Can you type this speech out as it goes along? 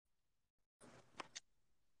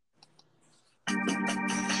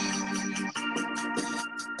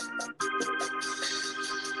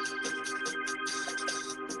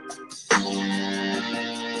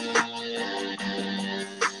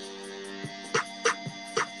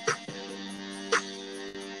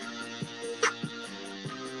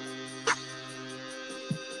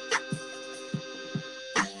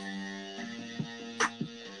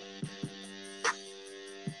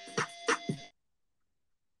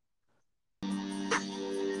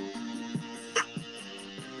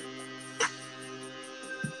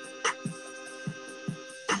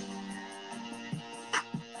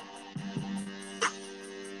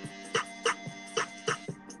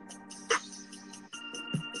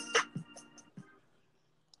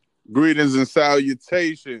Greetings and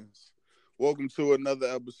salutations. Welcome to another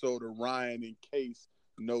episode of Ryan and Case,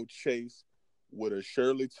 No Chase with a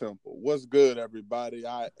Shirley Temple. What's good, everybody?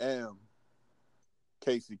 I am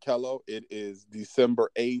Casey Kello. It is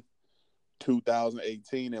December 8th,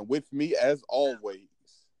 2018. And with me, as always,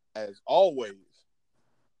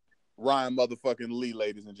 Ryan motherfucking Lee,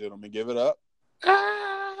 ladies and gentlemen. Give it up.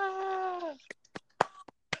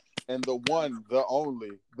 And the one, the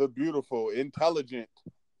only, the beautiful, intelligent,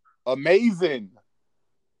 amazing,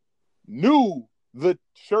 new, the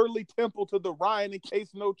Shirley Temple to the Ryan and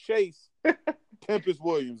Case No Chase, Tempest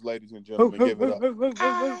Williams, ladies and gentlemen. Give it up.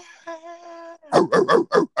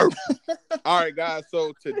 All right, guys.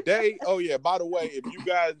 So today, by the way, if you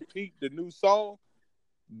guys peeped the new song,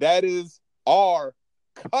 that is our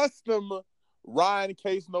custom Ryan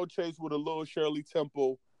Case No Chase with a little Shirley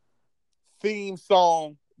Temple theme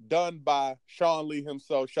song done by Sean Lee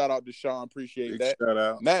himself. Shout out to Sean. Appreciate that. Shout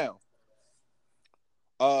out. Now,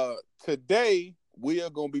 today we are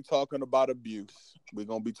going to be talking about abuse. We're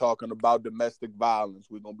going to be talking about domestic violence.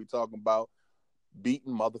 We're going to be talking about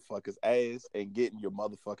beating motherfuckers' ass and getting your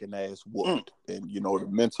motherfucking ass whooped. And, the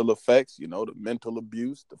mental effects, the mental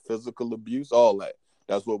abuse, the physical abuse, all that.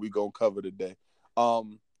 That's what we're going to cover today.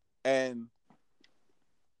 And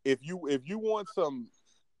if you want some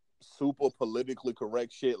super politically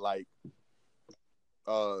correct shit like,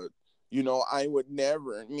 I would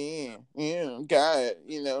never, God,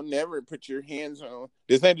 never put your hands on.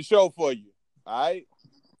 This ain't the show for you, all right?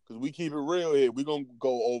 Because we keep it real here. We're going to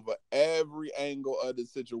go over every angle of the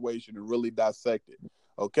situation and really dissect it,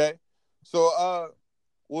 okay? So,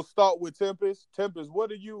 we'll start with Tempest. Tempest,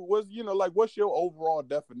 what's your overall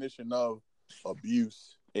definition of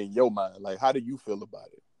abuse in your mind? Like, how do you feel about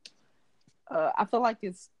it? I feel like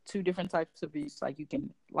it's two different types of abuse.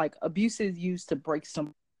 Abuse is used to break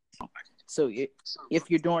some. So if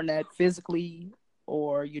you're doing that physically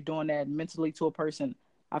or you're doing that mentally to a person,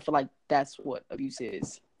 I feel like that's what abuse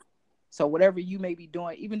is. So whatever you may be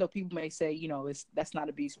doing, even though people may say, that's not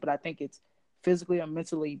abuse, but I think it's physically or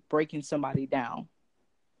mentally breaking somebody down.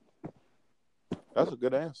 That's a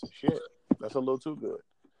good answer. Shit, that's a little too good.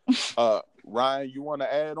 Ryan, you want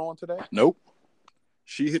to add on to that? Nope.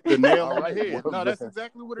 She hit the nail on the head. No, that's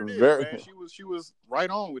exactly what it is, man. She was right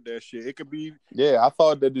on with that shit. It could be. Yeah, I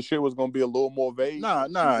thought that the shit was gonna be a little more vague. Nah,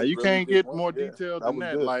 you really can't get more detailed than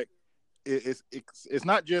that. Good. Like, it's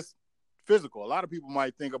not just physical. A lot of people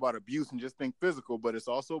might think about abuse and just think physical, but it's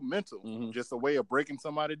also mental. Just a way of breaking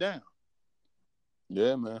somebody down.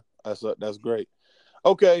 Yeah, man, that's great.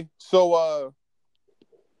 Okay, so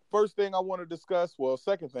first thing I want to discuss. Well,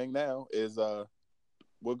 second thing now is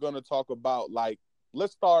we're gonna talk about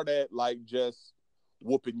let's start at just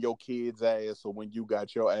whooping your kid's ass or when you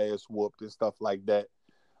got your ass whooped and stuff like that.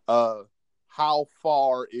 How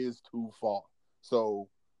far is too far? So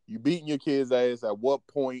you beating your kid's ass, at what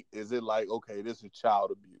point is it like, okay, this is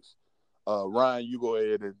child abuse? Ryan, you go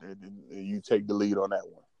ahead and you take the lead on that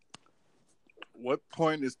one. What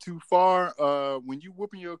point is too far? When you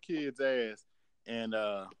whooping your kid's ass and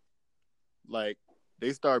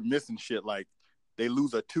they start missing shit, like they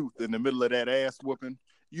lose a tooth in the middle of that ass whooping,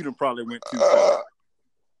 you done probably went too far.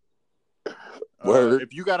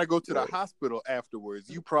 If you got to go to the hospital afterwards,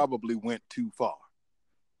 you probably went too far.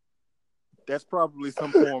 That's probably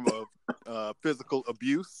some form of physical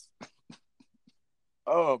abuse.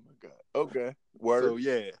 Oh my God. Okay. Word. So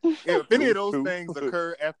yeah, if any of those things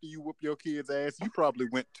occur after you whoop your kid's ass, you probably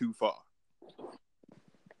went too far.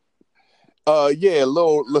 Yeah,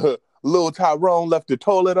 little Tyrone left the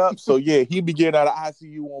toilet up, so yeah, he be getting out of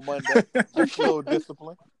ICU on Monday. Just a little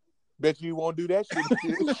discipline. Bet you won't do that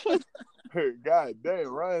shit. God damn,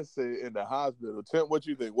 Ryan said in the hospital. Tim, what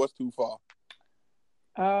you think? What's too far?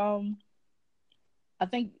 I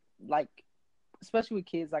think especially with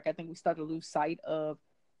kids, I think we start to lose sight of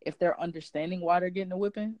if they're understanding why they're getting a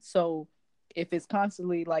whipping. So if it's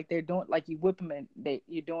constantly they're doing you whip them and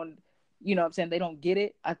you're doing. You know what I'm saying? They don't get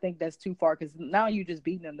it. I think that's too far because now you're just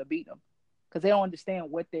beating them to beat them because they don't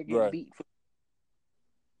understand what they're getting beat for.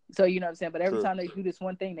 So, you know what I'm saying? But every time they do this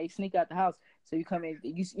one thing, they sneak out the house. So you come in,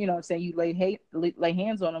 you know what I'm saying? You lay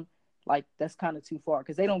hands on them. That's kind of too far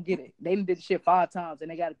because they don't get it. They did the shit 5 times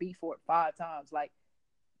and they got to beat for it 5 times.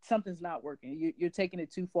 Something's not working. You're taking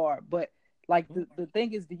it too far. But the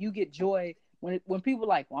thing is, do you get joy when people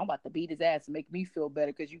well, I'm about to beat his ass and make me feel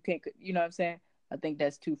better because you can't, you know what I'm saying? I think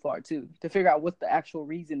that's too far too to figure out what the actual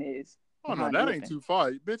reason is. Oh no, that ain't too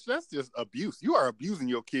far, bitch. That's just abuse. You are abusing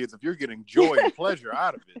your kids if you're getting joy and pleasure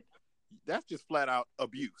out of it. That's just flat out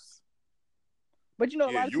abuse. But a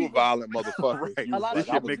lot of people, a violent motherfucker. Right. A lot of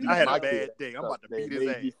this shit make, I had a bad day. I'm about to beat his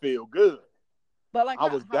ass. Made me feel good. But like, I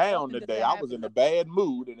was how down often does today. that I happen? was in a bad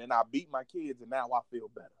mood, and then I beat my kids, and now I feel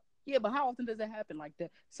better. Yeah, but how often does that happen? Like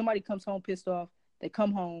that, somebody comes home pissed off. They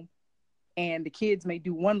come home, and the kids may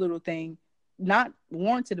do one little thing, not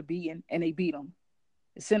warranted a beating, and they beat them,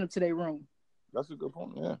 send them to their room. That's a good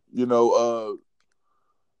point. Yeah,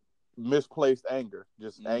 misplaced anger,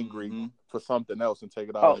 just angry for something else, and take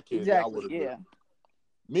it out on the kids. Exactly. I would agree. Yeah.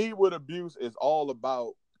 Me with abuse is all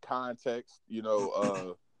about context.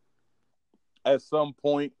 At some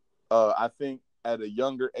point, I think at a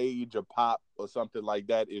younger age, a pop or something like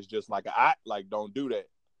that is just like don't do that.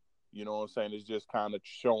 You know what I'm saying? It's just kind of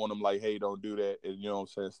showing them like, hey, don't do that, and you know what I'm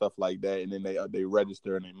saying, stuff like that, and then they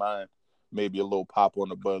register in their mind. Maybe a little pop on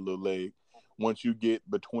the butt, a little leg. Once you get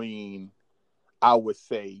between, I would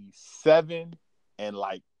say 7 and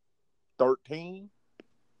like 13,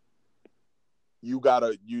 you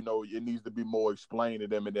gotta, it needs to be more explained to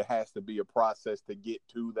them, and it has to be a process to get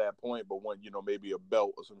to that point. But when, maybe a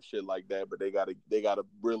belt or some shit like that, but they gotta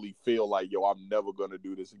really feel like, yo, I'm never gonna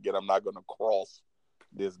do this again. I'm not gonna cross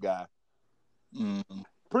this guy.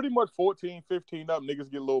 Pretty much 14, 15 up,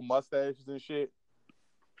 niggas get little mustaches and shit,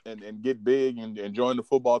 and get big and join the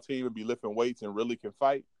football team and be lifting weights and really can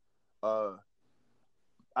fight.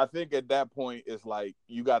 I think at that point it's like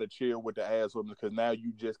you got to chill with the ass women, because now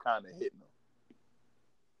you just kind of hitting them.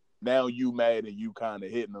 Now you mad and you kind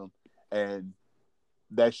of hitting them, and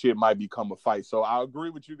that shit might become a fight. So I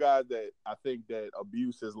agree with you guys that I think that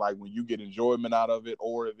abuse is like when you get enjoyment out of it,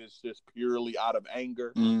 or if it's just purely out of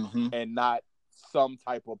anger and not some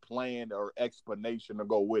type of plan or explanation to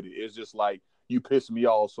go with it. It's just like, you piss me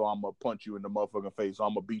off, so I'm going to punch you in the motherfucking face. So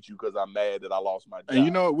I'm going to beat you because I'm mad that I lost my job.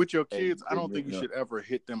 And with your kids, I don't think you should ever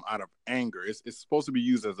hit them out of anger. It's supposed to be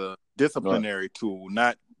used as a disciplinary tool,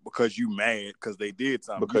 not because you mad because they did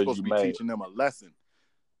something. You're supposed to be teaching them a lesson,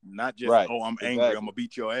 not just, I'm angry, I'm going to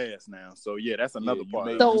beat your ass now. So, yeah, that's another part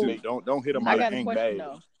of it, too. Don't hit them out of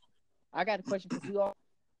anger. I got a question, because we all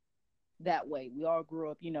that way. We all grew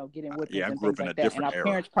up, getting whippings and things like that. And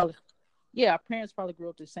our parents probably grew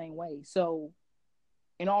up the same way. So,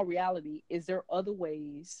 in all reality, is there other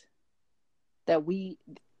ways that we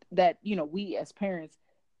as parents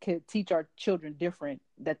could teach our children different,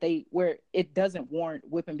 where it doesn't warrant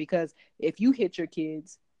whipping? Because if you hit your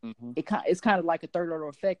kids, it's kind of like a third order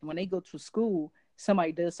effect. When they go to school,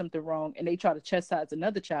 somebody does something wrong and they try to chastise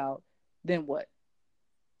another child, then what?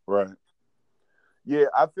 Right. Yeah,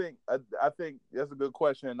 I think that's a good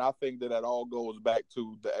question, and I think that all goes back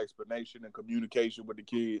to the explanation and communication with the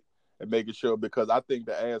kid, and making sure, because I think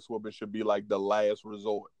the ass whooping should be like the last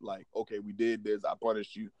resort. Like, okay, we did this, I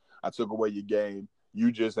punished you, I took away your game,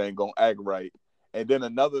 you just ain't gonna act right. And then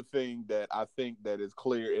another thing that I think that is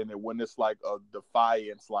clear in it, when it's like a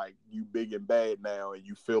defiance, like you big and bad now, and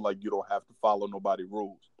you feel like you don't have to follow nobody's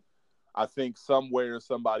rules. I think somewhere in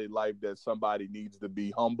somebody's life that somebody needs to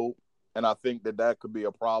be humbled. And I think that could be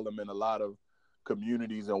a problem in a lot of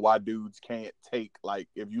communities, and why dudes can't take, like,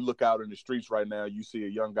 if you look out in the streets right now, you see a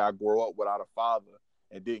young guy grow up without a father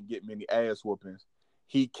and didn't get many ass whoopings.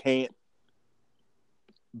 He can't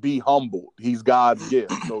be humbled. He's God's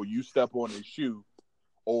gift. So you step on his shoe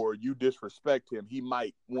or you disrespect him, he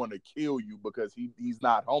might want to kill you because he's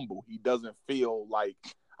not humble. He doesn't feel like,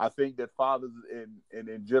 I think that fathers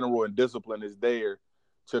in general and discipline is there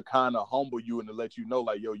to kind of humble you and to let you know,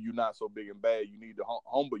 like, yo, you're not so big and bad. You need to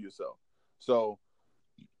humble yourself. So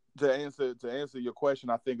to answer your question,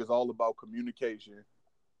 I think it's all about communication,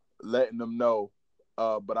 letting them know.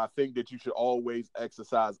 But I think that you should always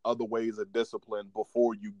exercise other ways of discipline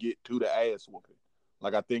before you get to the ass whooping.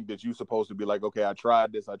 Like, I think that you're supposed to be like, okay, I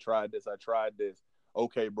tried this.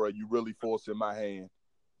 Okay, bro, you really forcing my hand.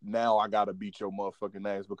 Now I gotta beat your motherfucking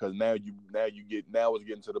ass, because now it's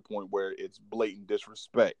getting to the point where it's blatant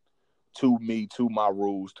disrespect to me, to my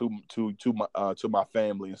rules, to my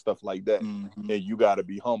family and stuff like that. And you gotta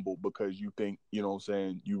be humble, because you think, you know what I'm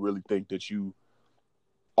saying, you really think that you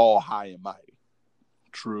all high and mighty.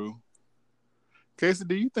 True. Kasey,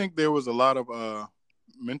 do you think there was a lot of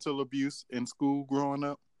mental abuse in school growing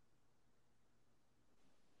up?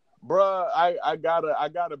 Bruh, I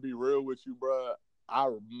gotta be real with you, bruh. I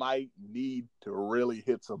might need to really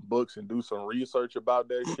hit some books and do some research about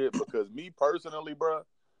that shit, because me personally, bro,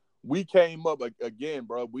 we came up again,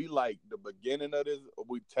 bro. We like the beginning of this.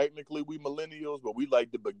 We millennials, but we like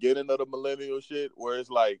the beginning of the millennial shit, where it's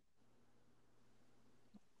like,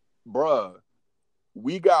 bruh,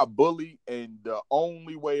 we got bullied, and the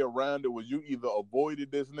only way around it was you either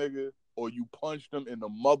avoided this nigga or you punched him in the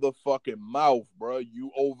motherfucking mouth, bro.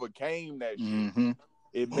 You overcame that shit.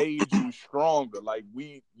 It made you stronger. Like,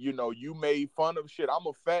 you made fun of shit. I'm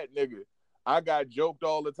a fat nigga. I got joked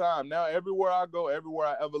all the time. Now everywhere I go, everywhere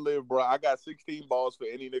I ever live, bro, I got 16 balls for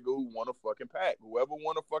any nigga who want a fucking pack. Whoever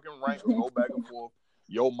want to fucking rank or go back and forth.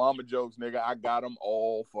 Yo, mama jokes, nigga. I got them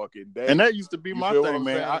all fucking day. And that used to be my thing,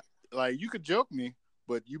 man. Like, you could joke me,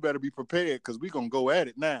 but you better be prepared because we gonna go at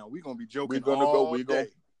it now. We gonna be joking all day.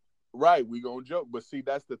 Right, we gonna joke. But see,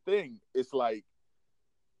 that's the thing. It's like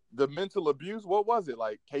the mental abuse. What was it?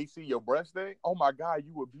 Like, Kasey, your breast thing? Oh my God,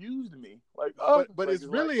 you abused me. Like, but it's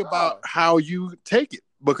really about how you take it,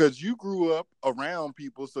 because you grew up around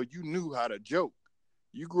people, so you knew how to joke.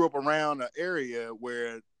 You grew up around an area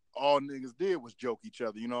where all niggas did was joke each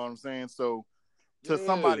other. You know what I'm saying? So to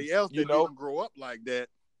somebody else that didn't grow up like that,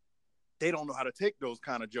 they don't know how to take those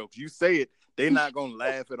kind of jokes. You say it, they're not gonna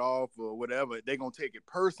laugh it off or whatever. They're gonna take it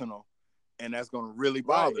personal, and that's gonna really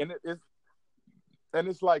bother. Right. And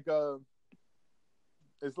it's like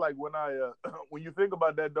when when you think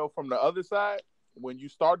about that though from the other side, when you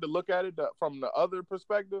start to look at it from the other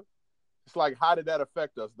perspective, it's like, how did that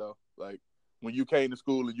affect us though? Like when you came to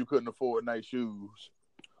school and you couldn't afford nice shoes.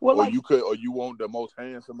 Well, or you want the most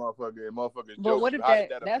handsome motherfucker and motherfuckers but joke. What if how did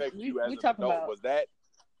that affect you as an adult? About, was that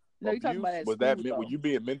no, you're talking about at was school, that were you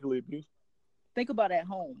being mentally abused? Think about at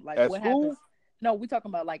home. Like at what school? happens. No, we're talking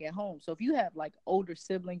about like at home. So if you have like older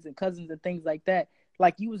siblings and cousins and things like that,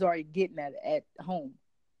 like you was already getting at home.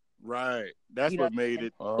 Right. That's what made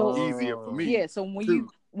it easier for me. Yeah. So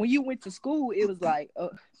when you went to school, it was like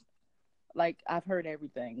I've heard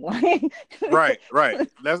everything. right.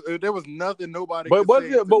 There was nothing nobody. But was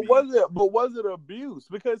it abuse?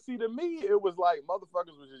 Because see, to me, it was like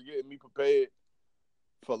motherfuckers was just getting me prepared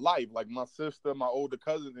for life. Like my sister, my older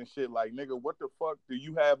cousins and shit. Like, nigga, what the fuck do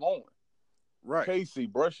you have on? Right. Kasey,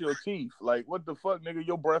 brush your teeth. Like, what the fuck, nigga?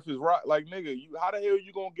 Your breath is right. Like, nigga, how the hell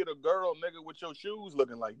you gonna get a girl, nigga, with your shoes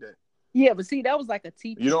looking like that? Yeah, but see, that was like a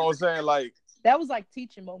teaching. You know what I'm saying? Like, that was like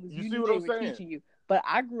teaching moments. You see what I'm saying? Teaching you. But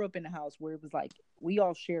I grew up in a house where it was like we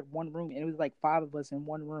all shared one room, and it was like 5 of us in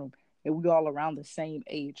one room, and we all around the same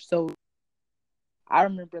age. So I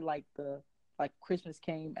remember like Christmas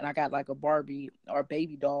came, and I got like a Barbie or a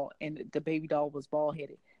baby doll, and the baby doll was bald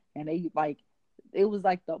headed, and it was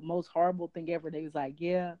like the most horrible thing ever. They was like,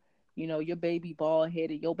 yeah, you know, your baby bald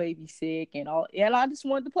headed, your baby sick, and all. And I just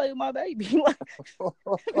wanted to play with my baby.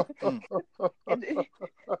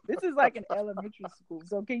 This is like an elementary school.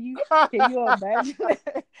 So can you imagine?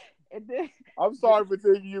 And then, I'm sorry for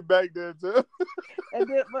taking you back there too.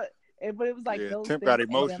 But it was like those Tim things, got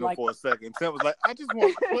emotional for a second. Tim was like, I just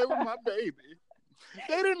want to play with my baby.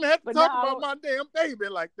 They didn't have to talk about my damn baby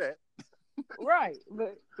like that. Right,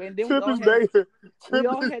 but and then we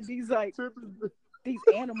all had these like these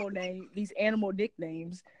animal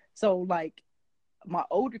nicknames. So like my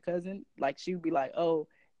older cousin, like she would be like, "Oh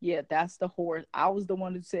yeah, that's the horse." I was the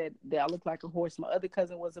one who said that I look like a horse. My other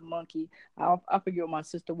cousin was a monkey. I forget what my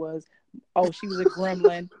sister was. Oh, she was a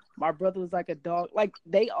gremlin. My brother was like a dog. Like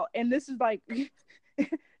they all, and this is like,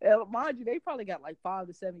 mind you, they probably got like 5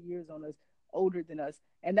 to 7 years on us, older than us,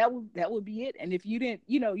 and that would be it. And if you didn't,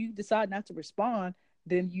 you decide not to respond,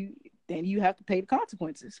 then you have to pay the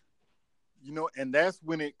consequences. And that's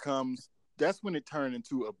when it turned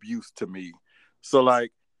into abuse to me. So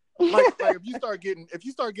like if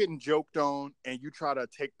you start getting joked on and you try to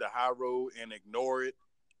take the high road and ignore it,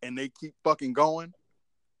 and they keep fucking going,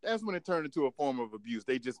 that's when it turned into a form of abuse.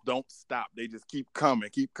 They just don't stop. They just keep coming.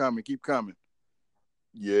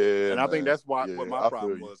 Yeah, and I think that's what my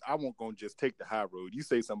problem was. I won't gonna just take the high road. You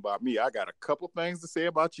say something about me, I got a couple things to say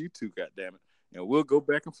about you too. Goddamn it, and we'll go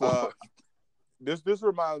back and forth. This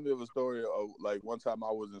reminds me of a story of like one time I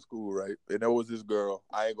was in school, right, and there was this girl.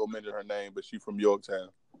 I ain't gonna mention her name, but she from Yorktown.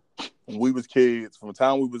 When we was kids, from the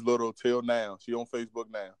time we was little till now, she on Facebook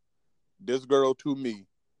now. This girl to me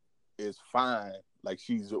is fine, like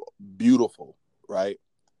she's beautiful, right,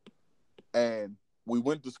 and we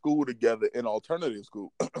went to school together in alternative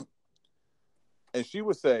school. And she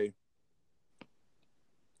would say,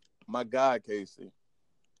 "My God, Kasey,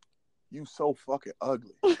 you so fucking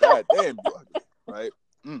ugly. God damn, you ugly." Right?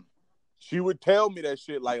 She would tell me that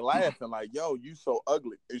shit like laughing, like, "Yo, you so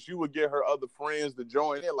ugly." And she would get her other friends to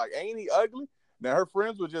join in, like, "Ain't he ugly?" Now her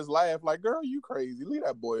friends would just laugh, like, "Girl, you crazy. Leave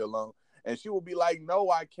that boy alone." And she would be like,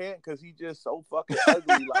 "No, I can't, because he just so fucking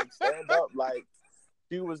ugly. Like, stand up." Like,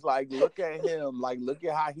 she was like, "Look at him. Like, look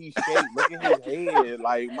at how he's shaped. Look at his head.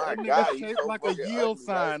 Like, my God, he's shaped so like a yield ugly,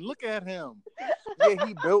 sign. right? Look at him." Yeah,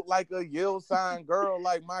 he built like a yield sign, girl.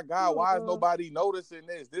 Like, my God, why is nobody noticing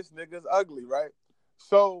this? This nigga's ugly, right?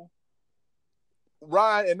 So,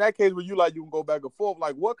 Ryan, in that case, when you can go back and forth,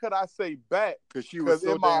 like, what could I say back? Because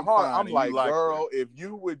in my heart, I'm like, girl, if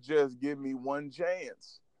you would just give me one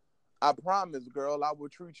chance, I promise, girl, I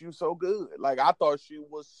would treat you so good. Like, I thought she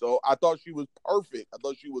was perfect. I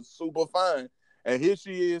thought she was super fine. And here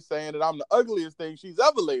she is saying that I'm the ugliest thing she's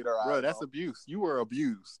ever laid her eyes on. Bro, that's abuse. You were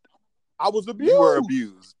abused. I was abused. You were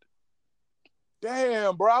abused.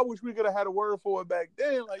 Damn, bro. I wish we could have had a word for it back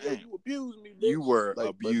then. Like, yo, you abused me, bitch. You were like,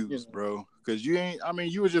 abused, bro. Because you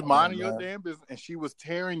were just minding your damn business, and she was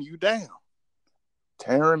tearing you down.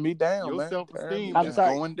 Tearing me down, your man. Your self-esteem was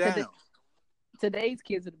going down. Today's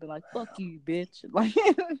kids would have been like, fuck you, bitch. Like,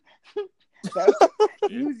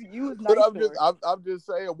 you was nice. But I'm just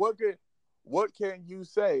saying, what can you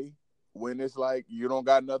say when it's like you don't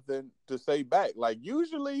got nothing to say back? Like,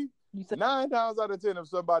 usually 9 times out of 10, if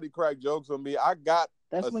somebody crack jokes on me, I got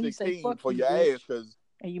a 16 for your ass, because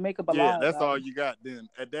and you make up a lie. Yeah, that's all you got. Then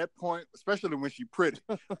at that point, especially when she pretty,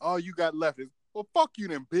 all you got left is, well, fuck you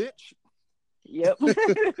then, bitch. Yep.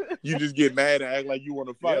 You just get mad and act like you want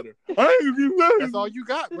to fight her. I ain't gonna get mad. That's all you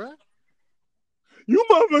got, bro. You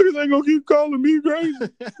motherfuckers ain't gonna keep calling me crazy.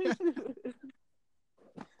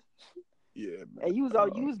 Yeah, man. And you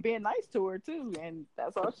was being nice to her too, and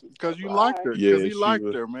that's all she. Because you liked her. Because he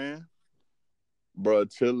liked her, man. Bro,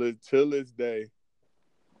 till this day,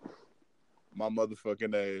 my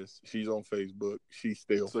motherfucking ass. She's on Facebook. She's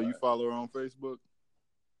still. So you follow her on Facebook?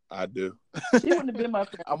 I do. She wouldn't have been my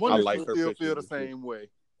friend. I wonder if she still feel the same way.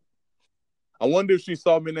 I wonder if she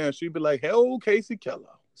saw me now, she'd be like, "Hello, Casey Keller,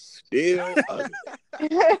 still ugly."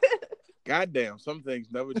 Goddamn, some things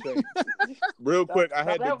never change. Real quick, I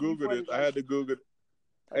had to Google this.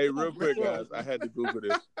 Hey, real quick, guys, I had to Google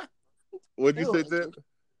this. What'd you say, Tim?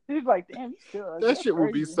 He's like, damn, you still ugly. That shit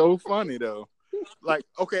would be so funny though. Like,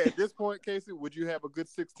 okay, at this point, Casey, would you have a good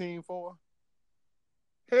 16 for her?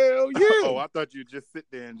 Hell yeah. Oh, I thought you'd just sit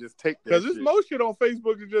there and just take that. Because there's most shit on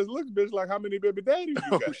Facebook that just looks, bitch, like how many baby daddies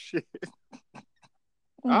you got. Oh, shit.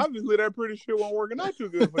 Obviously, that pretty shit wasn't working out too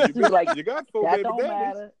good for you. Like, you got 4 baby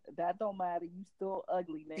daddies. That don't matter. You still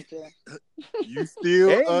ugly, nigga. You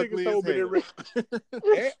still ugly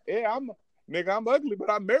as hell. I'm ugly, but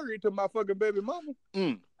I'm married to my fucking baby mama.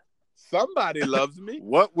 Somebody loves me.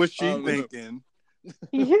 What was she thinking?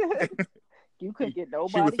 You couldn't get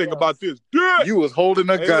nobody. She was thinking about this. You was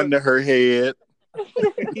holding a gun to her head.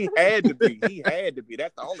 He had to be.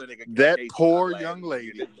 That's the only nigga. That poor young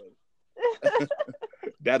lady.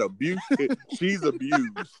 That abuse. She's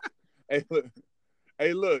abused.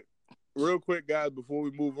 Hey, look. Real quick, guys, before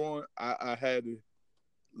we move on, I had to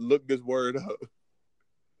look this word up.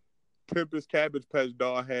 Tempest Cabbage Patch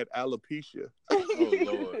Doll had alopecia. Oh,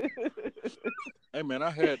 Lord. Hey, man,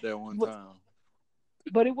 I had that one time.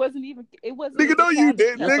 But it wasn't. Nigga, no, you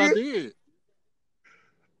did. Yes, nigga. I did.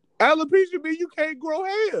 Alopecia mean you can't grow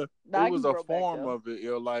hair. Nah, it was a form of it.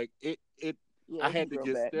 Yo, like it. Yeah, I had to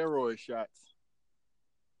get steroid shots.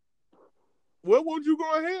 Well, won't you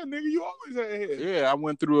grow hair, nigga? You always had hair. Yeah, I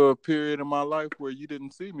went through a period in my life where you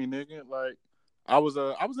didn't see me, nigga. Like I was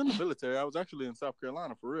in the military. I was actually in South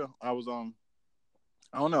Carolina for real. I was I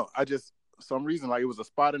don't know. I just some reason like it was a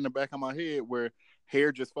spot in the back of my head where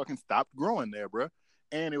hair just fucking stopped growing there, bro.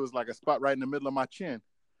 And it was like a spot right in the middle of my chin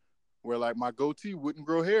where like my goatee wouldn't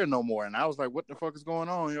grow hair no more. And I was like, what the fuck is going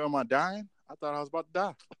on here? Am I dying? I thought I was about to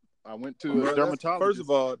die. I went to a dermatologist. First of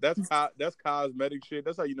all, that's cosmetic shit.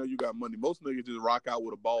 That's how you know you got money. Most niggas just rock out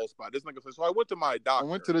with a bald spot. This nigga says, so I went to my doctor. I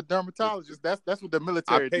went to the dermatologist. That's what the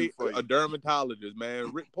military do for you. A dermatologist,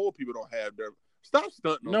 man. Poor people don't have Stop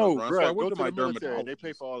stunting. No, on bro. So I went to my dermatologist. They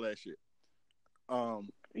pay for all that shit.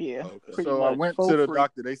 Yeah. Okay. So I went to the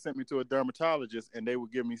doctor. They sent me to a dermatologist, and they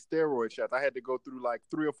would give me steroid shots. I had to go through like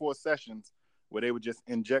 3 or 4 sessions where they would just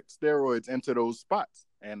inject steroids into those spots,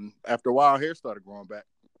 and after a while, hair started growing back.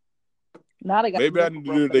 Now they got maybe I need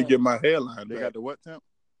to do they get my hairline. They back. got the what, Temp?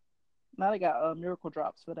 Now they got Miracle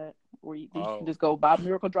Drops for that, where you can just go buy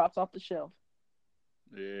Miracle Drops off the shelf.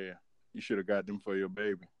 Yeah, you should have got them for your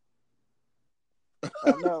baby.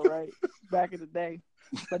 I know, right? Back in the day.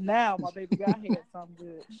 But now my baby got hair, so I'm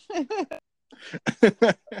good.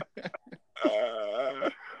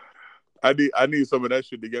 I need some of that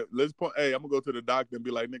shit to get. Hey, I'm gonna go to the doctor and be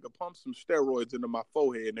like, nigga, pump some steroids into my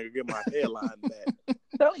forehead, nigga, get my hairline back.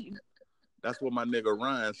 Tell you. That's what my nigga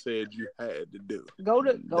Ryan said you had to do. Go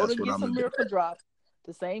to get some Miracle Drops.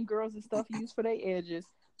 The same girls and stuff use for their edges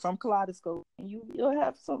from Kaleidoscope, and you'll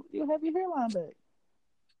have your hairline back.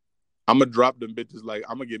 I'm gonna drop them bitches like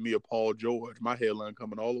I'm gonna get me a Paul George. My hairline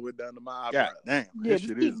coming all the way down to my eyebrow. God damn, yeah,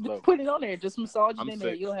 just put it on there. Just massage it in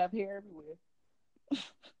there. You'll have hair everywhere.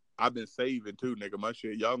 I've been saving too, nigga. My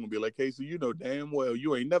shit, y'all gonna be like, Casey, you know damn well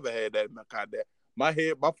you ain't never had that My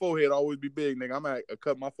forehead always be big, nigga. I'm gonna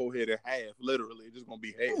cut my forehead in half, literally. It's just gonna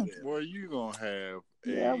be half. Boy, you gonna have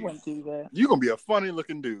I wouldn't do that. You gonna be a funny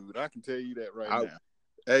looking dude. I can tell you that now.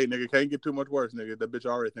 Hey, nigga, can't get too much worse, nigga. That bitch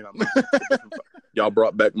already think I'm Y'all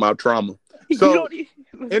brought back my trauma. So,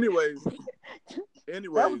 anyways.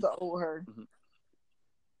 That was the old her.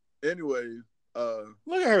 Anyways,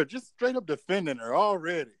 look at her, just straight up defending her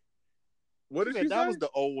already. What did she say? That was the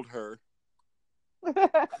old her.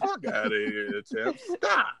 Fuck out of here, Tim.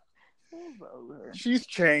 Stop. She's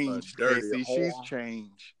changed, Casey. She's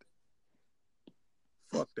changed.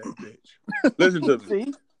 Fuck that bitch. Listen to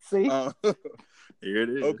me. See? Here it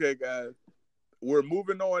is. Okay, guys. We're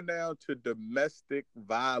moving on now to domestic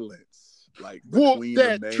violence. Like between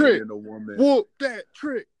a man and a woman. Whoop that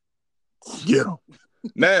trick. Get him.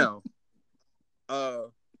 Now,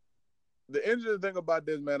 the interesting thing about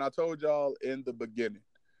this, man, I told y'all in the beginning.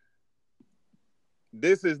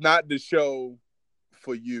 This is not the show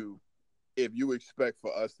for you if you expect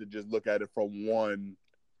for us to just look at it from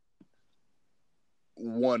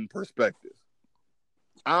one perspective.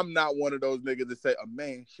 I'm not one of those niggas that say a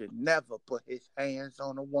man should never put his hands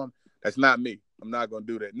on a woman. That's not me. I'm not going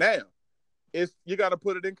to do that. Now, you got to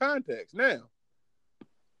put it in context. Now,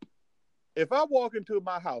 if I walk into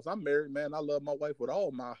my house, I'm married, man. I love my wife with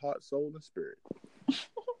all my heart, soul, and spirit.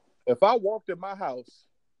 If I walked in my house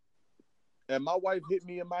and my wife hit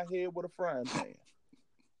me in my head with a frying pan,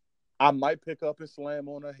 I might pick up and slam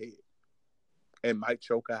on her head and might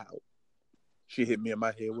choke her out. She hit me in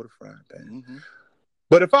my head with a frying pan. Mm-hmm.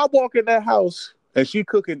 But if I walk in that house and she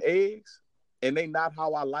cooking eggs and they not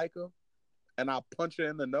how I like them and I punch her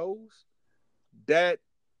in the nose, that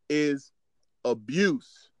is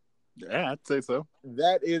abuse. Yeah, I'd say so.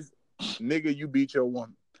 That is, nigga, you beat your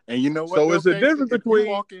woman. And you know what? So it's a difference between. If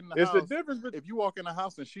you walk in the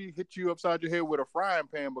house and she hit you upside your head with a frying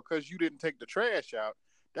pan because you didn't take the trash out,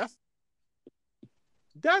 that's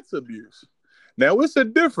abuse. Now it's a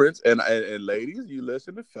difference, and ladies, you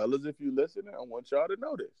listening, fellas, if you listening, I want y'all to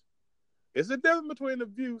know this. It's a difference between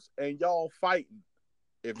abuse and y'all fighting.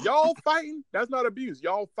 If y'all fighting, that's not abuse.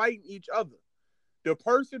 Y'all fighting each other. The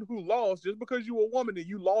person who lost, just because you a woman and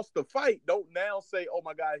you lost the fight, don't now say, "Oh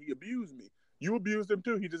my God, he abused me." You abused him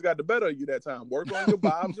too. He just got the better of you that time. Work on your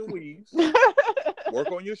bobs and weaves.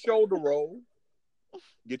 Work on your shoulder roll.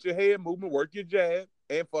 Get your head movement. Work your jab,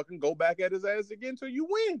 and fucking go back at his ass again till you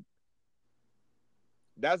win.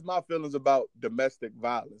 That's my feelings about domestic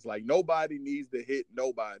violence. Like, nobody needs to hit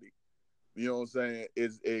nobody. You know what I'm saying?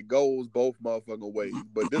 It goes both motherfucking ways.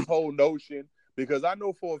 But this whole notion, because I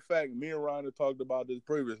know for a fact, me and Ryan have talked about this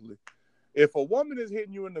previously. If a woman is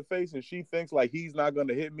hitting you in the face and she thinks like he's not going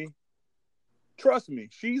to hit me, trust me,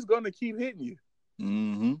 she's going to keep hitting you.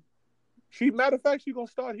 Mm-hmm. Matter of fact, she's going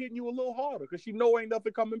to start hitting you a little harder because she know ain't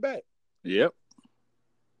nothing coming back. Yep.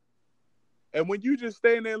 And when you just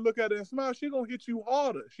stand there and look at her and smile, she going to hit you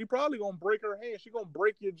harder. She probably going to break her hand. She going to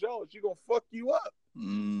break your jaw. She going to fuck you up.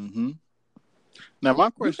 Mm-hmm. Now, my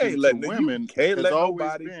question to women has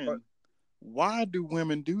always been, why do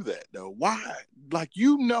women do that, though? Why? Like,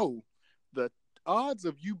 the odds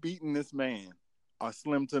of you beating this man are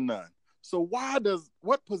slim to none. So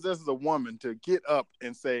what possesses a woman to get up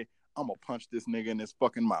and say, I'm going to punch this nigga in his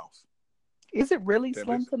fucking mouth? Is it really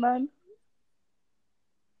slim to none?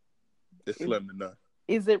 It's slim to none.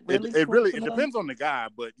 Is it really? It depends on the guy,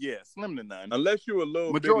 but yeah, slim to none. Unless you're a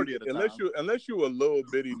little majority bitty, of the time. Unless you're a little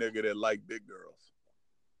bitty nigga that like big girls.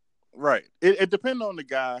 Right. It depends on the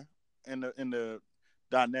guy and the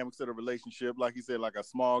dynamics of the relationship. Like you said, like a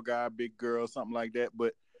small guy, big girl, something like that.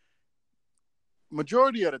 But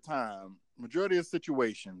majority of the time, majority of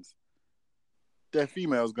situations, that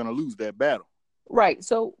female is gonna lose that battle. Right.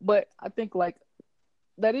 So, but I think like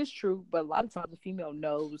that is true, but a lot of times the female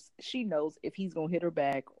knows if he's gonna hit her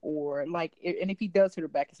back, or like, and if he does hit her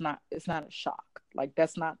back, it's not a shock. Like,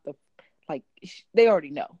 that's not they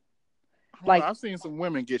already know. Like, I've seen some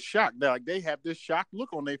women get shocked. Like, they have this shocked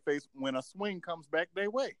look on their face when a swing comes back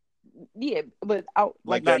their way. Yeah, but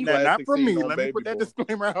not from me. Let me put that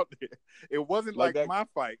disclaimer out there. It wasn't like my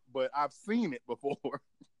fight, but I've seen it before.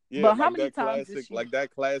 Yeah, but how many times like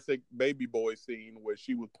that classic Baby Boy scene where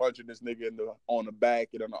she was punching this nigga on the back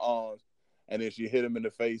and on the arms, and then she hit him in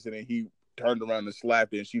the face, and then he turned around and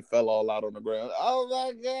slapped her, and she fell all out on the ground. Oh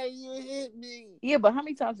my God, you hit me! Yeah, but how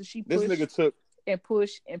many times did she push? This nigga took and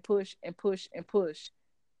push and push and push and push.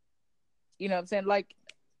 You know what I'm saying? Like,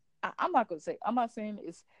 I'm not saying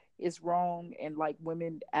it's wrong and like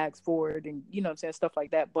women ask for it and you know what I'm saying, stuff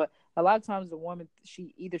like that. But a lot of times the woman,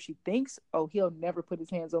 she thinks, oh, he'll never put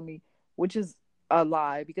his hands on me, which is a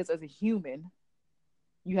lie, because as a human,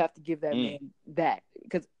 you have to give that man that,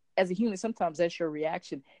 because as a human, sometimes that's your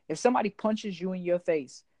reaction. If somebody punches you in your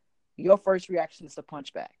face, your first reaction is to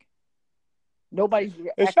punch back. Nobody's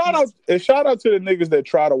reaction. And shout out to the niggas that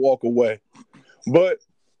try to walk away. But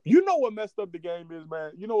you know what messed up the game is,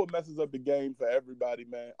 man? You know what messes up the game for everybody,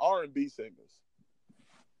 man? R&B singers.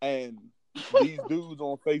 And these dudes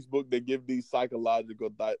on Facebook that give these psychological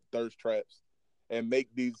thirst traps and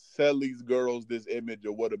sell these girls this image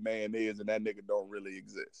of what a man is, and that nigga don't really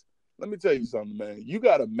exist. Let me tell you something, man. You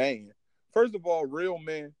got a man. First of all, real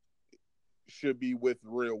men should be with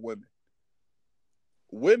real women.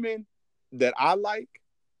 Women that I like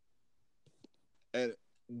and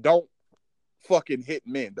don't fucking hit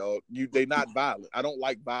men, dog. They not violent. I don't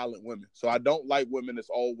like violent women. So I don't like women that's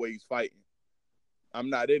always fighting. I'm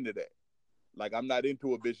not into that. Like, I'm not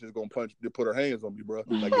into a bitch that's gonna put her hands on me, bro.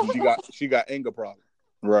 Like, if she got anger problems.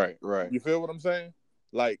 Right. You feel what I'm saying?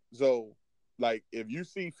 Like, so, like, if you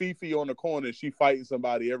see Fifi on the corner and she fighting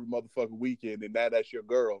somebody every motherfucking weekend and that's your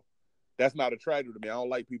girl, that's not attractive to me. I don't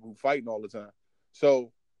like people who fighting all the time.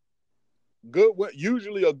 So,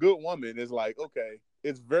 usually a good woman is like, okay,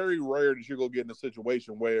 it's very rare that you're gonna get in a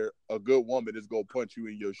situation where a good woman is gonna punch you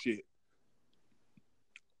in your shit.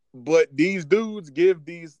 But these dudes give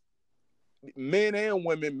these men and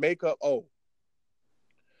women make up,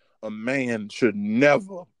 a man should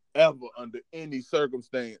never, ever, under any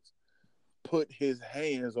circumstance, put his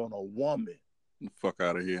hands on a woman. Fuck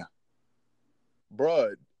out of here.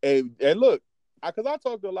 Bruh. And look, because I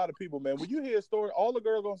talk to a lot of people, man. When you hear a story, all the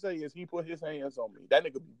girl gonna say is he put his hands on me. That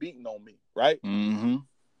nigga be beating on me, right? Mm-hmm.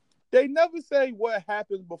 They never say what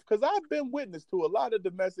happens because I've been witness to a lot of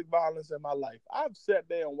domestic violence in my life. I've sat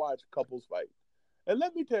there and watched couples fight. And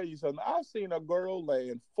let me tell you something. I've seen a girl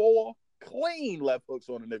laying 4 clean left hooks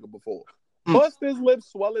on a nigga before. Bust his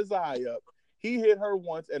lips, swell his eye up. He hit her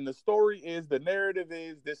once, and the narrative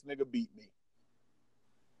is this nigga beat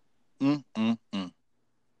me.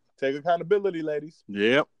 Take accountability, ladies.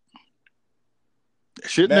 Yep.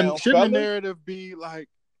 Shouldn't the narrative be like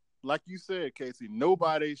you said, Casey,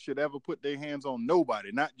 nobody should ever put their hands on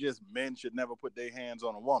nobody. Not just men should never put their hands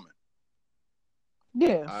on a woman.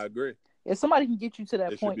 Yeah. I agree. If somebody can get you to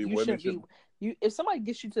that point, you shouldn't be. If somebody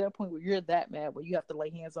gets you to that point where you're that mad, where you have to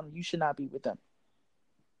lay hands on them, you should not be with them.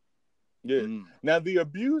 Yeah. Now, the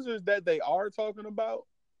abusers that they are talking about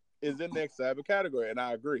is in the next cyber category, and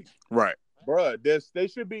I agree. Right. Bruh, there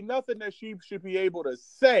should be nothing that she should be able to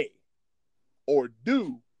say or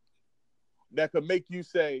do that could make you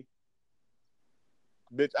say,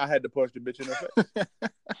 bitch, I had to punch the bitch in her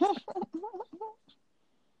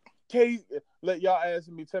face. Let y'all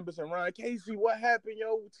asking me, Tempest and Ryan, Casey, what happened?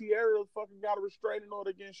 Yo, Tierra fucking got a restraining order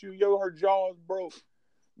against you. Yo, her jaw's broke.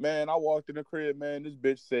 Man, I walked in the crib, man. This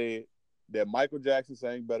bitch said that Michael Jackson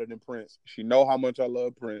sang better than Prince. She know how much I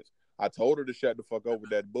love Prince. I told her to shut the fuck up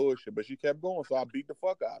with that bullshit, but she kept going, so I beat the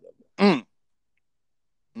fuck out of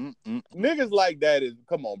her. Niggas like that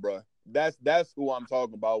come on, bro. That's who I'm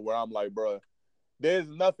talking about, where I'm like, bro, there's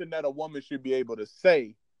nothing that a woman should be able to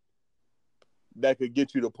say that could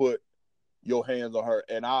get you to put your hands on her.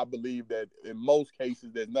 And I believe that in most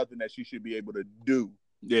cases, there's nothing that she should be able to do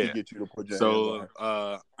to get you to put your hands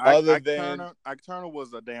on her. Ike Turner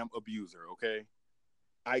was a damn abuser, okay?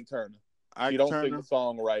 Ike Turner. If you don't sing the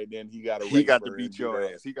song right, then he got to beat your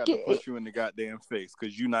ass. He got to punch you in the goddamn face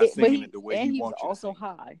because you're not singing it the way he wants you to sing.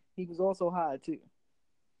 High. He was also high too.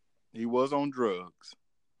 He was on drugs.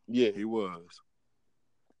 Yeah, he was.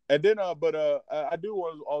 And then, I do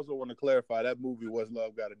also want to clarify that movie What's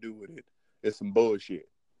Love Got to Do with It? It's some bullshit.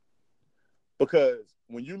 Because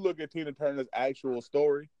when you look at Tina Turner's actual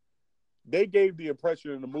story, they gave the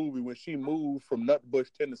impression in the movie when she moved from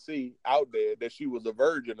Nutbush, Tennessee, out there that she was a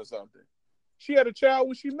virgin or something. She had a child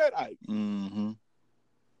when she met Ike. Mm-hmm.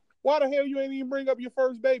 Why the hell you ain't even bring up your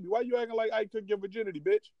first baby? Why you acting like Ike took your virginity,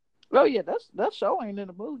 bitch? Oh yeah, that show ain't in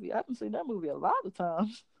the movie. I haven't seen that movie a lot of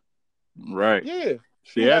times. Right. Yeah.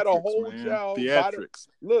 She had a whole man. child. Theatrics.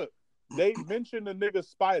 Look, they mentioned the nigga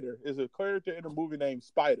Spider is a character in the movie named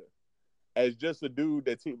Spider as just a dude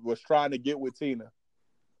that was trying to get with Tina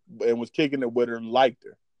and was kicking it with her and liked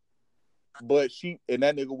her. But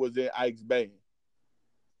that nigga was in Ike's band.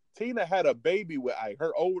 Tina had a baby with Ike.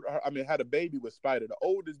 Had a baby with Spider. The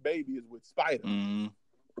oldest baby is with Spider,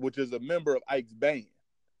 which is a member of Ike's band.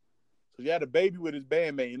 So he had a baby with his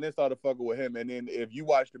bandmate and then started fucking with him. And then if you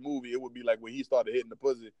watch the movie, it would be like when he started hitting the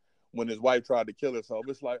pussy when his wife tried to kill herself.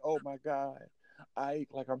 It's like, oh my God, Ike,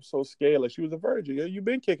 like I'm so scared. Like she was a virgin. Yo, you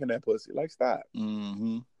been kicking that pussy. Like stop.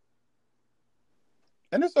 Mm-hmm.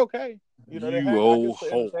 And it's okay. You know, you old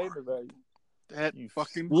whore. That you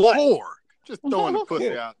fucking whore. Just throwing the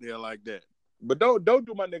pussy out there like that. But don't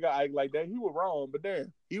do my nigga Ike like that. He was wrong, but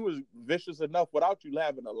then he was vicious enough without you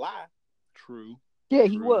having a lie. True. Yeah,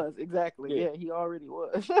 he was. Exactly. Yeah, he already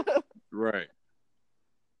was. Right.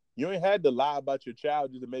 You ain't had to lie about your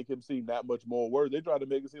child just to make him seem that much more worse. They tried to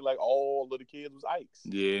make it seem like all of the kids was Ike's.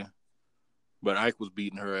 Yeah. But Ike was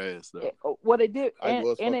beating her ass though. Yeah, what they did, and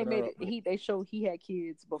they made it. They showed he had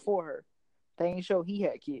kids before her. They ain't show he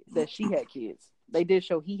had kids. That she had kids. They did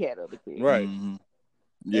show he had other kids. Right. Mm-hmm.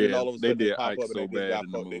 Yeah. And then all of a sudden they pop Ike up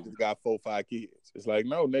and they just got 4 or 5 kids. It's like,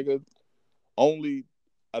 no, nigga. Only,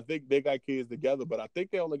 I think they got kids together, but I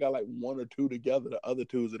think they only got like 1 or 2 together. The other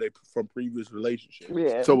 2 are they from previous relationships.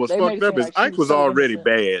 Yeah. So what's fucked up is Ike was already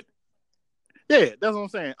bad. Yeah, that's what I'm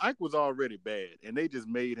saying. Ike was already bad, and they just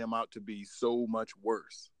made him out to be so much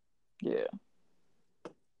worse. Yeah.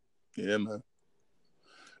 Yeah, man.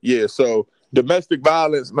 Yeah, so domestic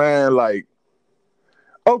violence, man, like,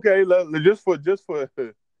 okay, just for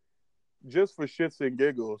shits and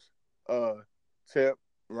giggles, Tip,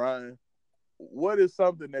 Ryan, what is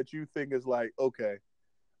something that you think is like, okay,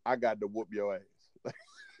 I got to whoop your ass?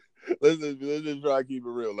 let's just try to keep it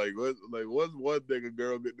real. What's one thing a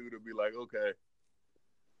girl could do to be like, okay,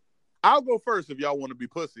 I'll go first if y'all want to be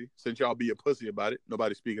pussy, since y'all be a pussy about it.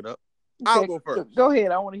 Nobody speaking up. Okay, I'll go first. Go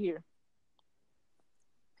ahead. I want to hear.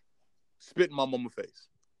 Spit in my mama's face.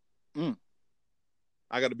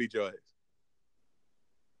 I got to beat your ass.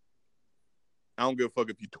 I don't give a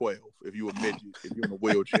fuck if you're 12, if you a midget, if you're in a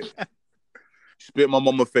wheelchair. Spit in my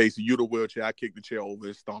mama's face, and you the wheelchair, I kick the chair over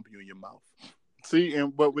and stomp you in your mouth. See,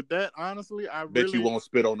 but with that, honestly, I bet you won't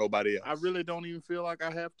spit on nobody else. I really don't even feel like I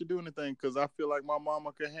have to do anything because I feel like my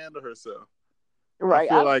mama can handle herself.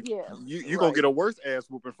 Right. I feel like you're going to get a worse ass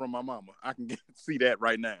whooping from my mama. I can see that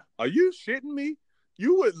right now. Are you shitting me?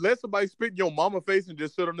 You would let somebody spit in your mama's face and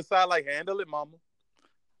just sit on the side like, handle it, mama?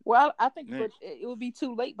 Well, I think but it would be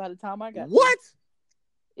too late by the time I got what?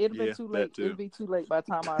 There. It'd be too late. It'd be too late by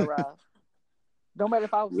the time I arrive. No matter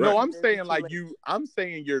if I was. No, I'm saying like you. I'm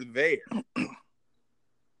saying you're there.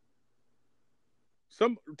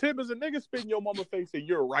 Tim is a nigga spit in your mama's face and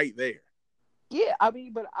you're right there. Yeah, I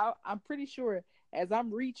mean, but I'm pretty sure as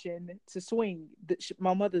I'm reaching to swing,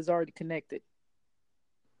 my mother's already connected.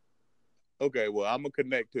 Okay, well, I'm gonna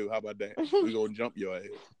connect too. How about that? We're gonna jump your ass.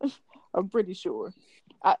 I'm pretty sure.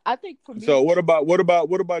 I think for me. So what about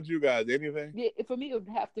you guys? Anything? Yeah, for me, it would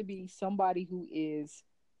have to be somebody who is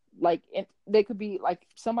like, and they could be like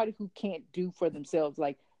somebody who can't do for themselves.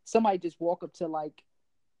 Like somebody just walk up to like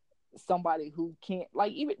somebody who can't,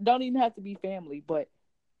 like, even don't even have to be family, but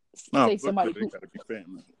say somebody who gotta be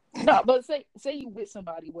family. No, but say you with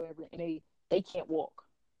somebody, whatever, and they can't walk,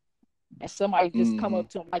 and somebody just come up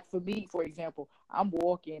to them. Like for me, for example, I'm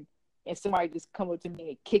walking, and somebody just come up to me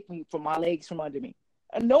and kick me from my legs from under me,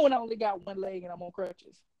 and knowing I only got one leg and I'm on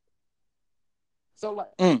crutches. So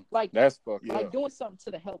like that's fucked like up. doing something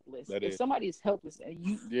to the helpless. If somebody is helpless and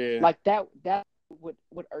you like that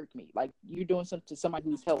would irk me. Like you're doing something to somebody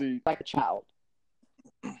who's helpless, like a child.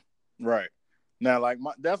 Right. Now, like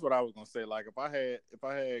that's what I was gonna say. Like if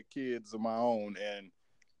I had kids of my own and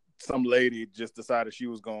some lady just decided she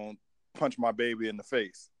was gonna punch my baby in the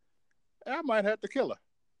face, I might have to kill her.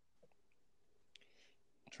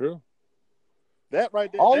 True. That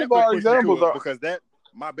right there. All of our examples are because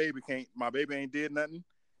my baby ain't did nothing,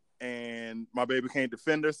 and my baby can't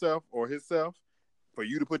defend herself or himself. For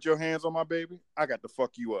you to put your hands on my baby, I got to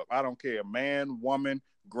fuck you up. I don't care, man, woman,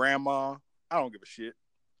 grandma. I don't give a shit.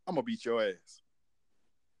 I'm gonna beat your ass.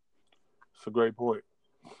 That's a great point.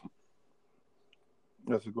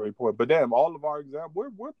 That's a great point. But damn, all of our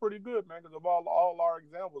examples, we're pretty good, man, because of all our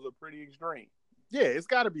examples are pretty extreme. Yeah, it's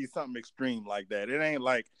got to be something extreme like that. It ain't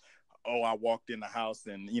like, oh, I walked in the house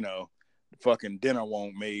and fucking dinner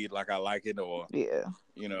won't made like I like it, or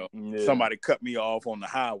somebody cut me off on the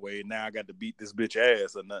highway. Now I got to beat this bitch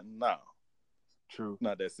ass or nothing. No, true,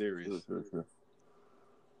 not that serious.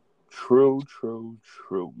 True,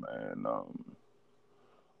 man.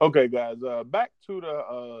 Okay, guys. Back to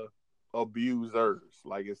the abusers.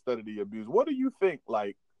 Like instead of the abuse, what do you think?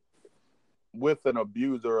 Like with an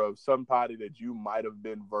abuser of somebody that you might have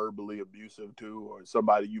been verbally abusive to, or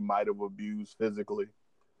somebody you might have abused physically.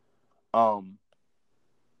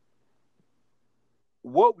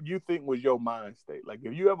 What would you think was your mind state? Like,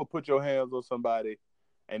 if you ever put your hands on somebody,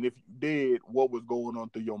 and if you did, what was going on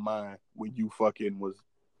through your mind when you fucking was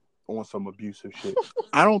on some abusive shit?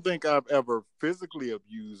 I don't think I've ever physically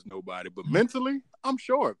abused nobody, but mentally, I'm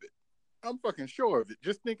sure of it. I'm fucking sure of it.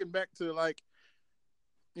 Just thinking back to like,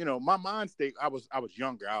 my mind state. I was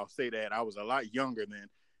younger. I'll say that I was a lot younger then,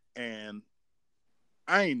 and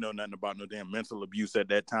I ain't know nothing about no damn mental abuse at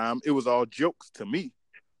that time. It was all jokes to me.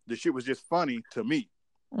 the shit was just funny to me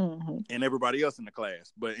and everybody else in the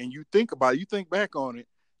class. And you think back on it,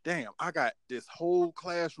 damn, I got this whole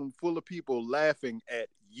classroom full of people laughing at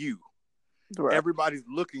you. Right. Everybody's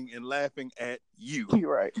looking and laughing at you.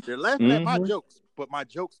 You're right. They're laughing at my jokes, but my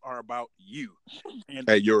jokes are about you. And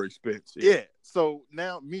at your expense. Yeah. So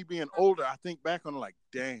now me being older, I think back on it like,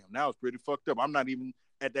 damn, that was pretty fucked up. I'm not even,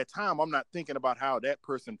 at that time, I'm not thinking about how that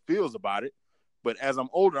person feels about it. But as I'm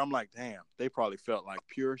older, I'm like, damn, they probably felt like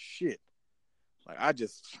pure shit. Like I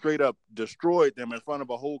just straight up destroyed them in front of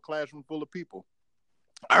a whole classroom full of people.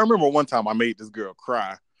 I remember one time I made this girl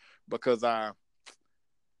cry because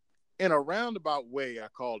in a roundabout way, I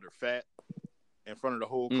called her fat in front of the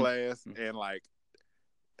whole class, and like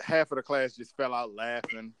half of the class just fell out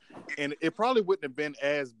laughing. And it probably wouldn't have been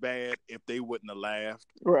as bad if they wouldn't have laughed.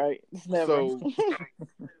 Right. It's never. So,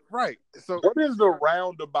 right. So, what is the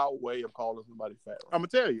roundabout way of calling somebody fat? I'm gonna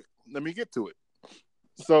tell you. Let me get to it.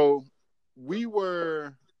 So, we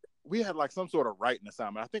had like some sort of writing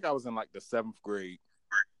assignment. I think I was in like the 7th grade.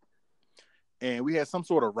 And we had some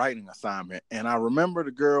sort of writing assignment. And I remember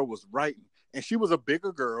the girl was writing. And she was a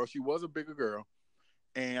bigger girl.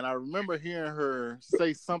 And I remember hearing her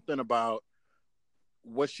say something about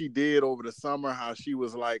what she did over the summer, how she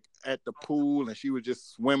was like at the pool and she was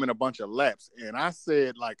just swimming a bunch of laps. And I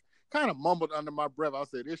said, like, kind of mumbled under my breath. I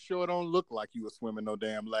said, "This sure don't look like you were swimming no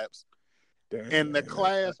damn laps." Damn. And the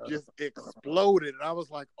class just exploded. And I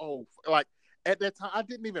was like, oh, like at that time, I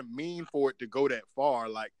didn't even mean for it to go that far.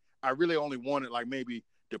 Like, I really only wanted like maybe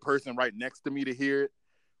the person right next to me to hear it,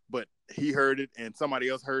 but he heard it and somebody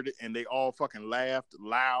else heard it and they all fucking laughed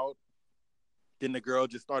loud. Then the girl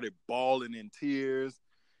just started bawling in tears.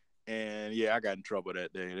 And yeah, I got in trouble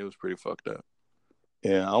that day. It was pretty fucked up.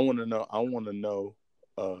 Yeah, I want to know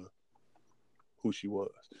who she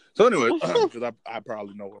was. So anyway, because I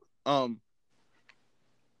probably know her.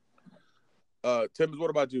 Tempest,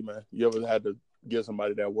 what about you, man? You ever had to give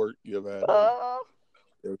somebody that work? You ever had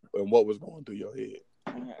and what was going through your head?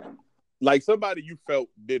 Like somebody you felt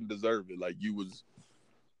didn't deserve it, like you was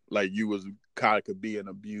kind of could be an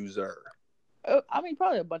abuser. I mean,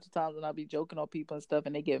 probably a bunch of times when I be joking on people and stuff,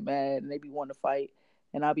 and they get mad and they be wanting to fight,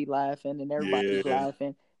 and I be laughing, and everybody's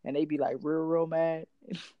laughing, and they be like real mad,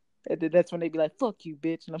 and then that's when they be like, "Fuck you,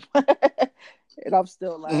 bitch," and I'm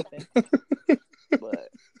still laughing. But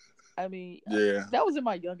I mean, that was in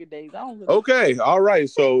my younger days. I don't really. Okay, all right.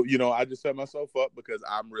 So I just set myself up because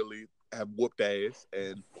I'm really have whooped ass,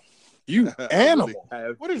 and you animal.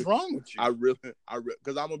 What is wrong with you? I really,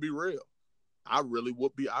 because I'm gonna be real. I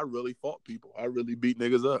really fought people. I really beat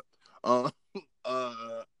niggas up.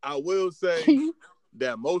 I will say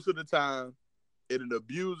that most of the time, in an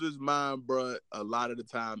abuser's mind, bruh, a lot of the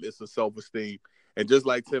time it's a self-esteem, and just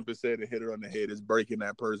like Tempest said, and hit her on the head, it's breaking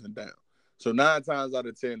that person down. So 9 times out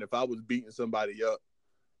of 10, if I was beating somebody up,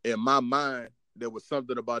 in my mind, there was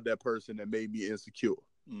something about that person that made me insecure.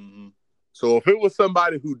 Mm-hmm. So if it was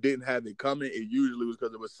somebody who didn't have it coming, it usually was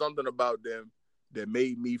because there was something about them that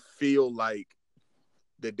made me feel like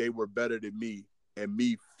that they were better than me, and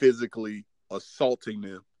me physically assaulting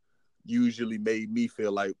them usually made me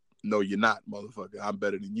feel like, no, you're not, motherfucker. I'm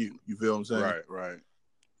better than you. You feel what I'm saying? Right.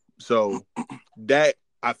 So that,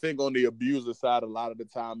 I think on the abuser side, a lot of the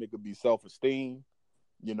time it could be self-esteem.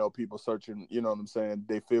 People searching, you know what I'm saying?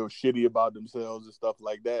 They feel shitty about themselves and stuff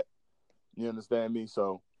like that. You understand me?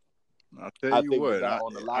 So I'll tell you what,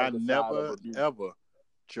 I never ever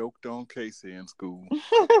joked on Kasey in school.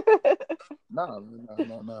 No.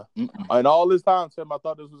 And all this time, Tim, I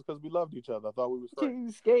thought this was because we loved each other. I thought we were straight. He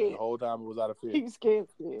was scared. And the whole time it was out of fear. He was scared.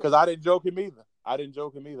 Because I didn't joke him either.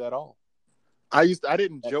 At all. I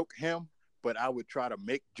didn't joke him, but I would try to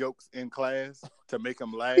make jokes in class to make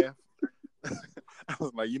him laugh. I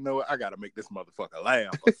was like, you know what? I got to make this motherfucker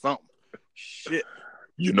laugh or something. Shit.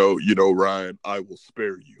 You know, Ryan, I will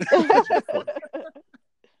spare you.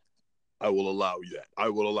 I will allow that.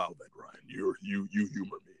 Ryan. You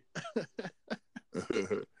humor me.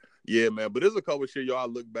 Yeah, man. But there's a couple of shit, y'all. I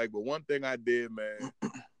look back, but one thing I did, man,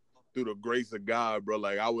 through the grace of God, bro,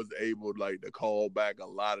 like I was able, like, to call back a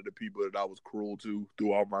lot of the people that I was cruel to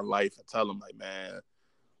throughout my life and tell them, like, man,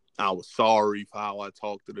 I was sorry for how I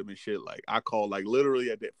talked to them and shit. Like, I called, like,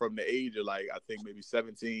 literally from the age of, like, I think maybe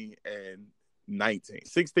 16 and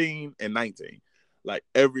 19. Like,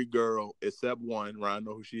 every girl except one, Ryan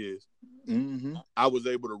know who she is. Mm-hmm. I was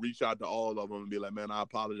able to reach out to all of them and be like, man, I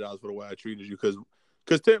apologize for the way I treated you.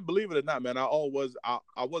 Because Tim, believe it or not, man, I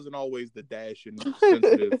wasn't always the dashing,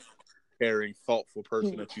 sensitive, caring, thoughtful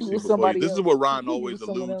person that you see before you. This is what Ryan always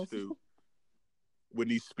alludes to when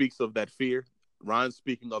he speaks of that fear. Ryan's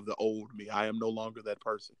speaking of the old me. I am no longer that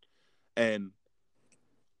person. And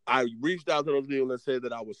I reached out to those people and said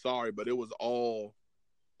that I was sorry, but it was all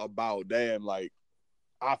about, damn, like,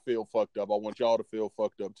 I feel fucked up. I want y'all to feel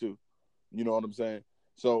fucked up too. You know what I'm saying?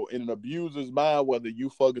 So in an abuser's mind, whether you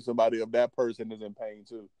fucking somebody up, that person is in pain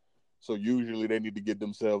too. So usually they need to get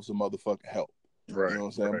themselves some motherfucking help. Right. You know what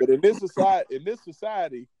I'm saying? Right. But in this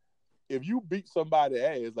society, if you beat somebody's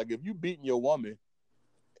ass, like if you beating your woman,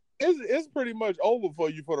 it's pretty much over for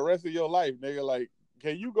you for the rest of your life, nigga. Like,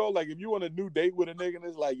 can you go, like, if you on a new date with a nigga and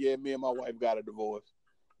it's like, yeah, me and my wife got a divorce.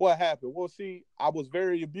 What happened? Well, see, I was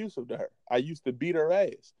very abusive to her. I used to beat her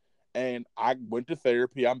ass. And I went to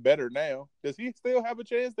therapy. I'm better now. Does he still have a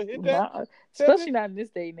chance to hit that? Especially not in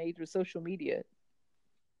this day and age with social media.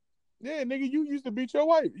 Yeah, nigga, you used to beat your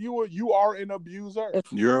wife. You are an abuser.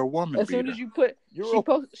 You're a woman As beater. soon as you put,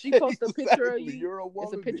 she posts a picture of you. You're a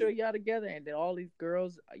woman. It's a picture of y'all together, and then all these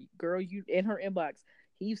girls, you in her inbox.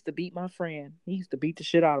 He used to beat my friend. He used to beat the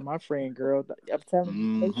shit out of my friend, girl. I'm telling you,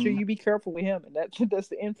 make sure you be careful with him, and that's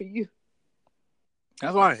the end for you.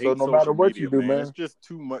 That's why I hate social media, man. It's just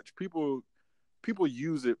too much. People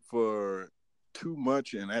use it for too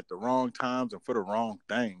much and at the wrong times and for the wrong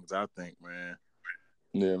things, I think, man.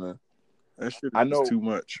 Yeah, man. That shit is too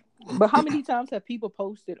much. But how many times have people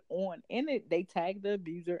posted on, and they tag the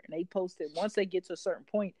abuser, and they post it once they get to a certain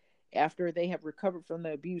point after they have recovered from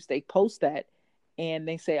the abuse, they post that and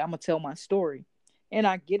they say, I'm going to tell my story. And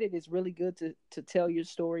I get it. It's really good to tell your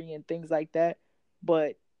story and things like that.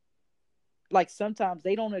 But like sometimes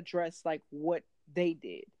they don't address like what they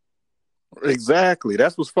did. Exactly.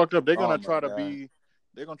 That's what's fucked up. They're gonna try to be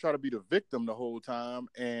the victim the whole time,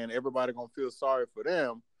 and everybody gonna feel sorry for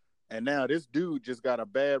them. And now this dude just got a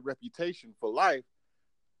bad reputation for life,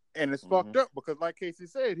 and it's fucked up because, like Casey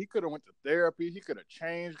said, he could have went to therapy, he could have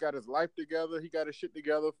changed, got his life together, he got his shit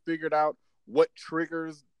together, figured out what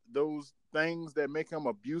triggers those things that make him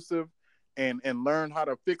abusive, and learn how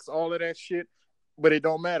to fix all of that shit. But it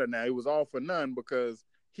don't matter now. It was all for none because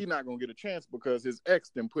he's not gonna get a chance because his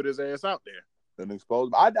ex then put his ass out there and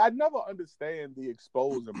exposed. I never understand the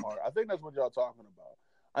exposing part. I think that's what y'all talking about.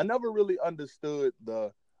 I never really understood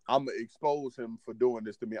I'm gonna expose him for doing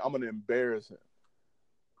this to me. I'm gonna embarrass him.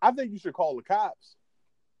 I think you should call the cops.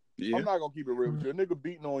 Yeah. I'm not gonna keep it real with you. A nigga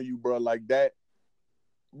beating on you, bro, like that,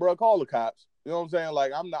 bro. Call the cops. You know what I'm saying?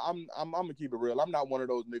 Like I'm gonna keep it real. I'm not one of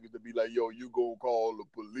those niggas to be like, yo, you gonna call the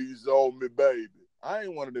police on me, baby. I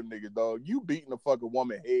ain't one of them niggas, dog. You beating a fucking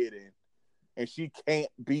woman head in, and she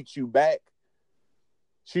can't beat you back.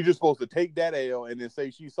 She just supposed to take that L and then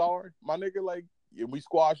say she's sorry, my nigga. Like, if we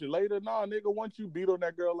squash it later, nah, nigga. Once you beat on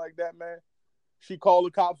that girl like that, man, she call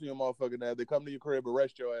the cops on your motherfucking ass. They come to your crib,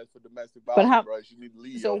 arrest your ass for domestic violence, bro. She need to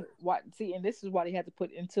leave. So what? See, and this is why they had to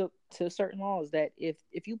put into certain laws that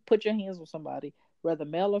if you put your hands on somebody, whether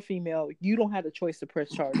male or female, you don't have the choice to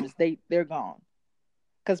press charges. They're gone.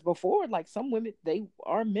 Because before, like some women, they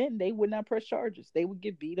are men, they would not press charges. They would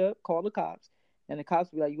get beat up, call the cops, and the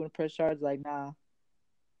cops would be like, "You want to press charges?" Like, nah.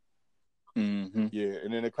 Mm-hmm. Yeah,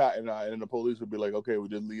 and then the police would be like, "Okay, we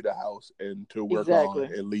just leave the house and to work on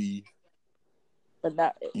and leave." But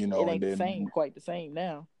not, it ain't quite the same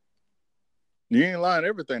now. You ain't lying.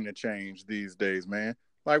 Everything that changed these days, man.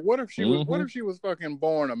 Like, what if she was fucking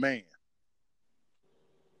born a man?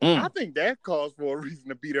 I think that calls for a reason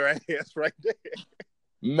to beat her ass right there.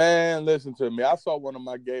 Man, listen to me. I saw one of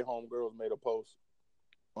my gay homegirls made a post,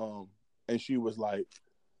 and she was like,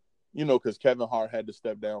 you know, because Kevin Hart had to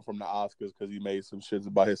step down from the Oscars because he made some shits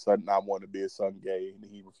about his son not wanting to be his son gay, and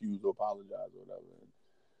he refused to apologize or whatever. And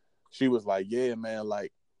she was like, yeah, man,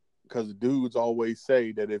 like, because dudes always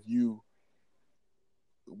say that if you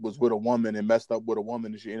was with a woman and messed up with a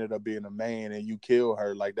woman and she ended up being a man and you kill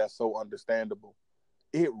her, like, that's so understandable.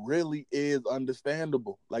 It really is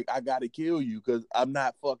understandable. Like, I gotta kill you because I'm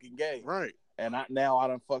not fucking gay. Right. And I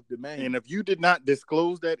done fucked the man. And if you did not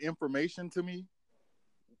disclose that information to me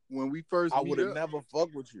when we first I would have never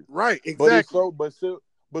fucked with you. Right, exactly.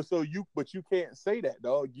 But you can't say that,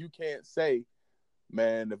 dog. You can't say,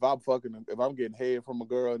 man, if I'm getting head from a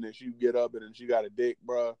girl and then she get up and then she got a dick,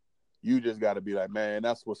 bro, you just gotta be like, man,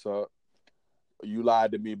 that's what's up. You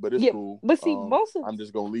lied to me, but it's cool. But see, I'm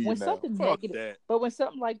just gonna leave when now. Something negative, but when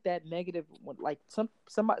something like that negative, like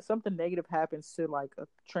something negative happens to like a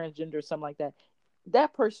transgender or something like that,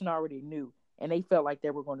 that person already knew and they felt like they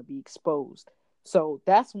were going to be exposed. So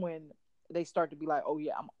that's when they start to be like, oh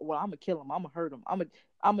yeah, I'm gonna kill him, I'm gonna hurt him, I'm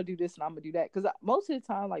gonna do this and I'm gonna do that. Because most of the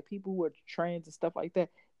time, like people who are trans and stuff like that,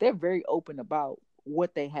 they're very open about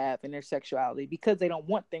what they have in their sexuality because they don't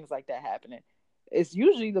want things like that happening. It's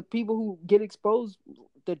usually the people who get exposed,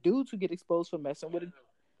 the dudes who get exposed for messing with it.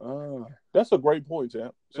 That's a great point,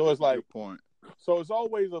 Champ. So it's like, So it's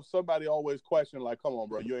always if somebody always question like, come on,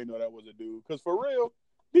 bro, you ain't know that was a dude. Because for real,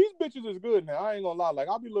 these bitches is good now. I ain't gonna lie. Like,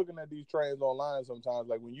 I'll be looking at these trans online sometimes.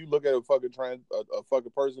 Like, when you look at a fucking a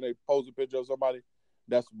fucking person, they post a picture of somebody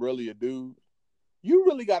that's really a dude. You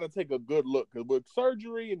really got to take a good look. Because with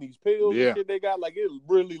surgery and these pills and shit they got, like, it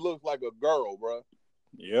really looks like a girl, bro.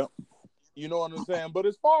 Yep. You know what I'm saying? But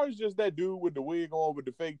as far as just that dude with the wig on with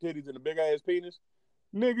the fake titties and the big ass penis,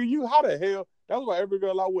 nigga, you how the hell? That's why every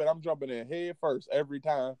girl I with, I'm jumping in head first every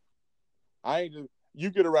time. I ain't just you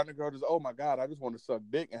get around the girl just, oh my God, I just want to suck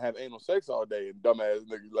dick and have anal sex all day, and dumbass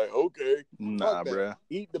niggas like, okay, nah, bro,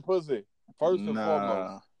 eat the pussy first and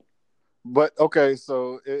foremost. But okay,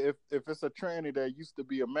 so if it's a tranny that used to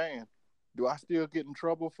be a man, do I still get in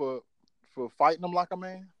trouble for fighting them like a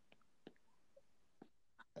man?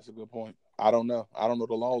 That's a good point. I don't know. I don't know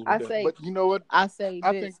the laws. But you know what? I think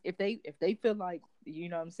if they feel like, you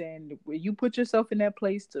know what I'm saying, when you put yourself in that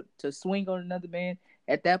place to swing on another man,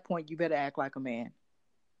 at that point you better act like a man.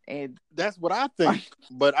 And that's what I think.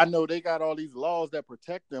 But I know they got all these laws that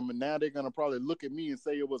protect them, and now they're gonna probably look at me and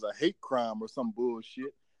say it was a hate crime or some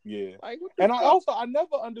bullshit. Yeah. Like, and fuck? I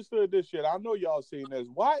never understood this shit. I know y'all seen this.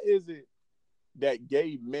 Why is it that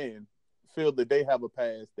gay men feel that they have a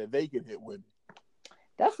past that they can hit women?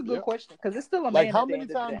 That's a good question, because it's still a man. Like, how many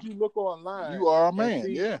times you look online? You are a man,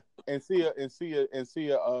 and see a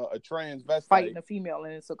transvestite fighting a female,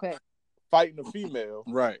 and it's okay. Fighting a female,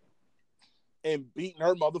 right? And beating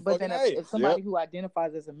her motherfucking But then ass. If somebody who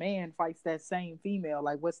identifies as a man fights that same female,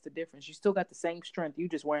 like, what's the difference? You still got the same strength. You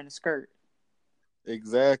just wearing a skirt.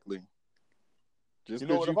 Exactly. Just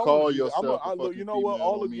because you call yourself, you know what?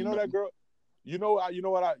 All of you know that girl. You know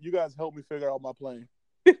what? You guys help me figure out my plan.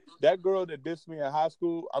 That girl that dissed me in high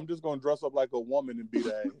school, I'm just gonna dress up like a woman and beat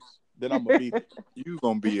her ass. Then I'm gonna beat her. You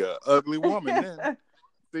gonna be an ugly woman then.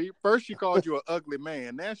 See, first she called you an ugly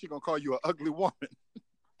man. Now she gonna call you an ugly woman.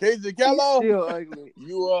 Casey Kello, still ugly.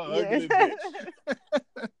 You are ugly bitch.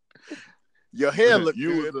 Your hair look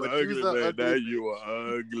good, but ugly you's man. ugly. Now you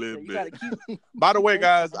are ugly bitch. By the way,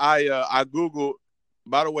 guys, I googled.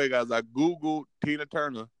 By the way, guys, I googled Tina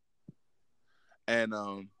Turner,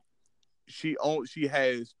 and she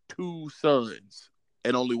has 2 sons,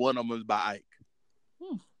 and only one of them is by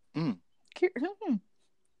Ike.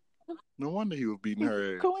 No wonder he was beating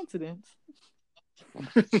her ass. Coincidence.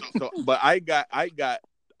 But Ike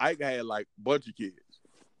had like a bunch of kids.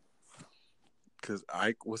 Cause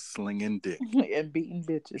Ike was slinging dick and beating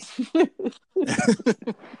bitches.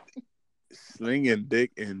 Slinging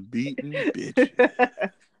dick and beating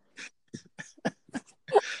bitches.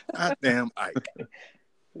 Goddamn Ike.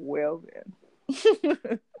 Well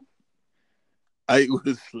then. Ike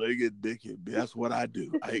was slinging dick and that's what I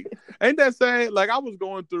do. Ain't that sad? Like, I was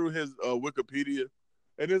going through his Wikipedia,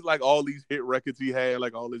 and it's like all these hit records he had,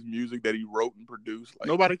 like all his music that he wrote and produced. Like,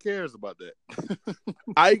 nobody cares about that.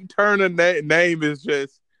 Ike Turner name is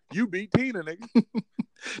just, you beat Tina, nigga.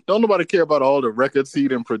 Don't nobody care about all the records he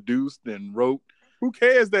done produced and wrote. Who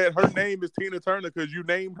cares that her name is Tina Turner because you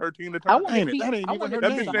named her Tina Turner? That ain't even her name. That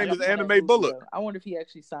bitch name is Anime Bullock. I wonder if he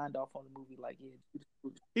actually signed off on the movie. Like,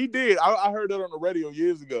 he did. I heard that on the radio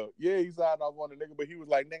years ago. Yeah, he signed off on the nigga, but he was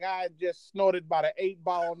like, nigga, I just snorted by the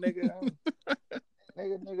 8-ball, nigga.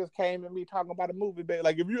 Niggas came at me talking about a movie, babe.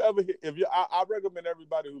 Like, I recommend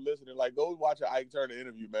everybody who listening, like, go watch an Ike Turner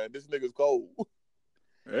interview, man. This nigga's cold.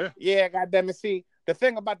 Yeah, goddamn it. See, the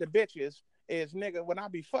thing about the bitches is, nigga, when I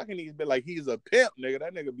be fucking these bitches, like, he's a pimp, nigga.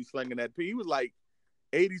 That nigga be slinging that P. He was like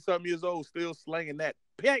 80-something years old, still slinging that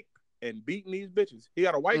pick and beating these bitches. He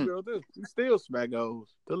got a white girl, too. He still smack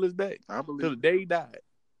hoes till this day. I believe till the day he died.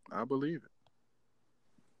 I believe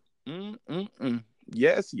it.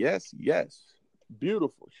 Yes.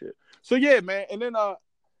 Beautiful shit. So, yeah, man. And then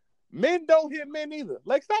men don't hit men either.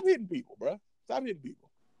 Like, stop hitting people, bro. Stop hitting people.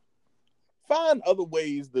 Find other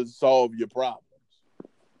ways to solve your problems.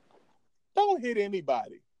 Don't hit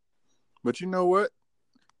anybody. But you know what?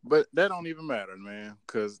 But that don't even matter, man.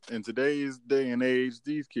 Because in today's day and age,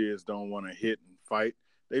 these kids don't want to hit and fight.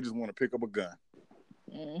 They just want to pick up a gun.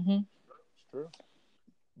 Mm-hmm. It's true.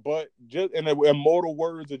 But just in the immortal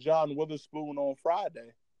words of John Witherspoon on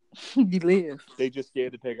Friday, you live. They just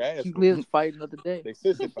scared to take ass. You live to fight another day. They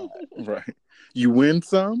sissified. Right. You win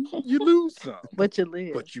some, you lose some. But you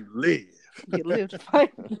live. You live to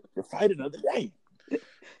fight. To fight another day.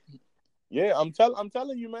 Yeah, I'm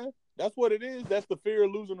telling you, man. That's what it is. That's the fear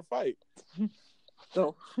of losing the fight.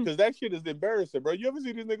 So, because that shit is embarrassing, bro. You ever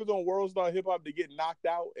see these niggas on World Star Hip Hop that get knocked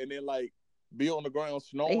out and then like be on the ground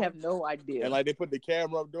snoring? They have no idea. And like they put the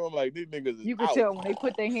camera up to them, like these niggas is you can out. tell when they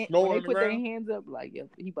put their hands up, like, yeah,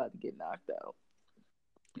 he about to get knocked out.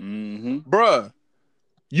 Mm-hmm. Bruh,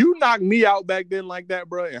 You knocked me out back then like that,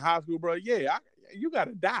 bro, in high school, bro. Yeah, you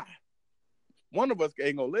gotta die. One of us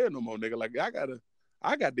ain't gonna live no more, nigga. Like I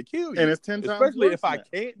got to kill you. And it's 10 times especially worse if I now.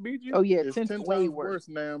 can't beat you. Oh yeah, it's 10 times worse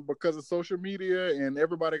now because of social media and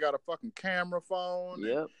everybody got a fucking camera phone.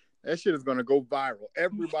 Yep. That shit is gonna go viral.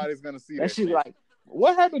 Everybody's gonna see that shit. Like,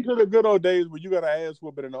 what happened to the good old days when you got an ass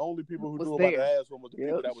whooping and the only people who knew about the ass whooping was the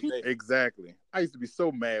people that was there? Exactly. I used to be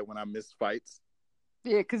so mad when I missed fights.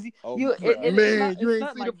 Yeah, because you ain't see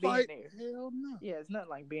the fight. Hell no. Yeah, it's not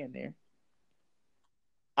like being there.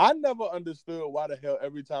 I never understood why the hell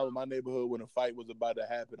every time in my neighborhood when a fight was about to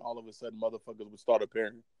happen, all of a sudden motherfuckers would start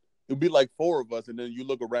appearing. It'd be like 4 of us, and then you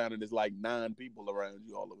look around and there's like 9 people around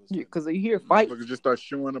you all of a sudden. Yeah, because you hear fight. Motherfuckers just start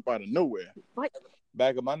showing up out of nowhere. Fight.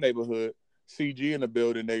 Back in my neighborhood, CG in the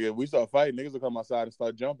building, nigga, we start fighting, niggas will come outside and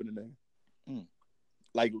start jumping the nigga.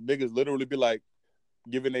 Like, niggas literally be like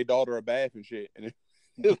giving their daughter a bath and shit. And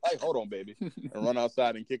it's like, hold on, baby. And run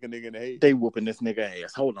outside and kick a nigga in the head. They whooping this nigga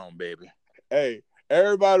ass. Hold on, baby. Hey,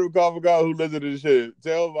 everybody who call for God who listen to this shit,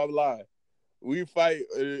 tell them I'm lying. We fight,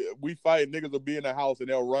 niggas will be in the house and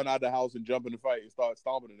they'll run out the house and jump in the fight and start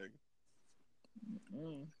stomping the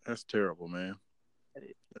nigga. That's terrible, man.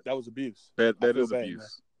 That was abuse. That is abuse. Man.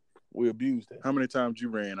 We abused it. How many times you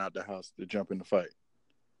ran out the house to jump in the fight?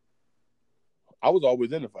 I was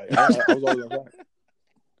always in the fight. I was always in the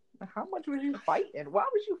fight. How much was you fighting? Why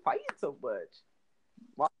was you fighting so much?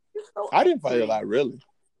 Why were you so I didn't fight a lot, really.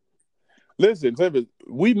 Listen, Tempest,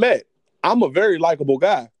 we met. I'm a very likable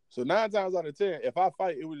guy. So 9 times out of 10, if I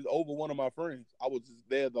fight, it was over one of my friends. I was just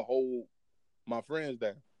there to hold my friends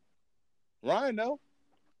down. Ryan, no.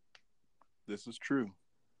 This is true.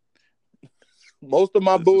 Most of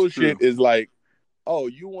my bullshit is like, oh,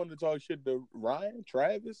 you want to talk shit to Ryan,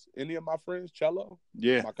 Travis, any of my friends, Cello?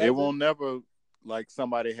 Yeah, it won't never like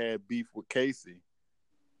somebody had beef with Casey.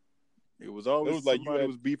 It was always like somebody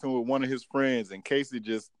was beefing with one of his friends, and Casey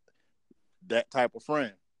just that type of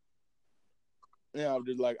friend. Yeah, I'm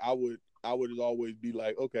just like I would just always be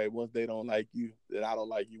like, okay, once they don't like you, then I don't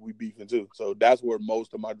like you. We beefing too. So that's where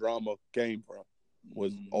most of my drama came from,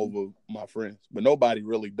 was over my friends. But nobody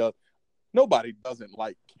doesn't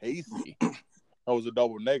like Casey. That was a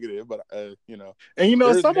double negative, but you know. And you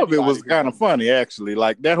know, some of it was kind of funny actually.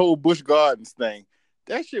 Like that whole Busch Gardens thing.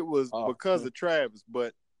 That shit was because of Travis,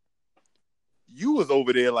 but you was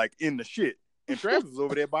over there like in the shit. And Travis was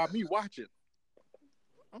over there by me watching.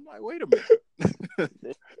 I'm like, wait a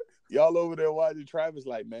minute. Y'all over there watching Travis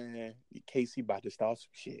like, man, Casey about to start some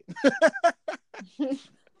shit.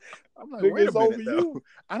 I'm like, wait a minute, though.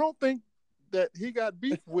 I don't think that he got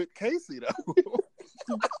beef with Casey, though.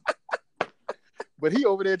 But he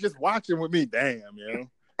over there just watching with me. Damn, you know?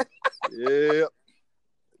 Yeah.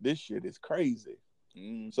 This shit is crazy.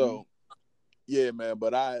 Mm-hmm. So, yeah, man,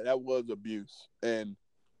 but that was abuse. And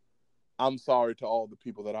I'm sorry to all the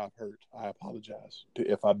people that I've hurt. I apologize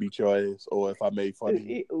if I beat your ass or if I made fun of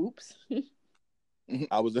you. Oops.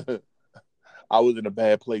 I was in a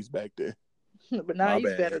bad place back there. But now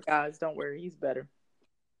he's better, guys. Don't worry, he's better.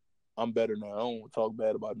 I'm better now. I don't want to talk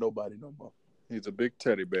bad about nobody no more. He's a big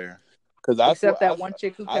teddy bear. Except that one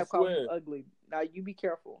chick who kept calling him ugly. Now you be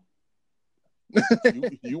careful.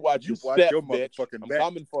 You watch your motherfucking back. I'm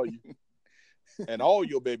coming for you. And all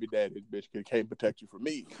your baby daddies, bitch, can't protect you from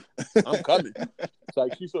me. I'm coming. It's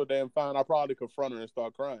like, she's so damn fine, I probably confront her and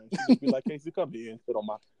start crying. She'd just be like, Casey, come here and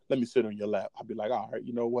let me sit on your lap. I'd be like, all right,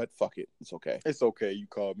 you know what? Fuck it. It's okay. It's okay. You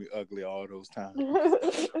called me ugly all those times.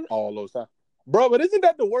 All those times. Bro, but isn't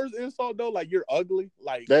that the worst insult, though? Like, you're ugly?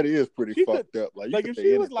 Like, that is pretty fucked up. Like if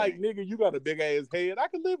she was like, nigga, you got a big-ass head, I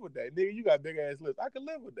could live with that. Nigga, you got big-ass lips, I could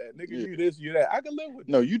live with that. Nigga, you this, you that, I could live with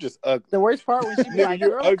that. No, you just ugly. The worst part when she be like,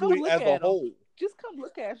 you're ugly as a whole. Just come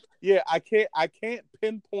look at him. Yeah, I can't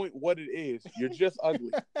pinpoint what it is. You're just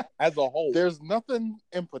ugly as a whole. There's nothing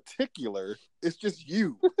in particular. It's just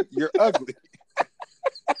you. You're ugly.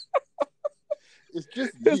 It's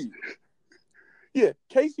just you. Yeah,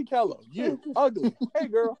 Casey Kello, you ugly. Hey,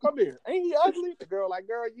 girl, come here. Ain't he ugly? The girl like,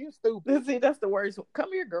 girl, you stupid. See, that's the worst.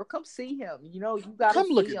 Come here, girl. Come see him. You know, you gotta come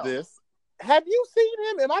look at this. Have you seen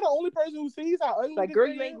him? Am I the only person who sees how ugly? Like, girl,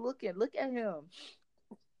 you ain't looking. Look at him.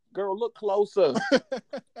 Girl, look closer.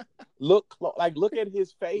 Look at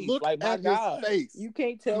his face. Look like, my at God. his face. You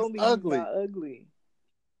can't tell me ugly. He's not ugly.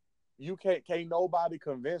 You can't nobody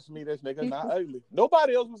convince me this nigga's not ugly.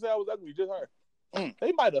 Nobody else would say I was ugly, just her.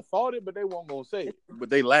 They might have thought it, but they won't gonna say it. But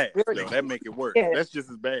they laugh. Yo, that make it worse. Yeah. That's just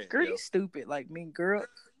as bad. Girl, you stupid like me, girl.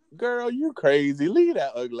 Girl, you crazy. Leave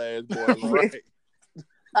that ugly ass boy alone. Right.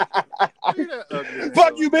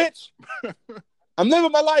 Fuck you, bitch. I'm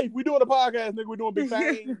living my life. We doing a podcast, nigga. We doing big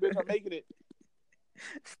things, bitch. I'm making it.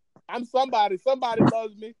 I'm somebody. Somebody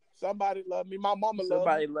loves me. Somebody loves me. My mama loves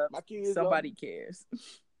me. My kids somebody love me. cares.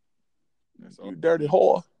 That's all. You dirty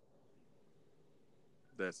whore.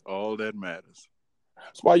 That's all that matters.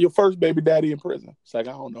 That's why your first baby daddy in prison. It's like,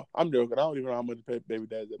 I don't know. I'm joking. I don't even know how much baby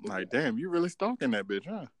daddy that. Like, damn, you really stalking that bitch,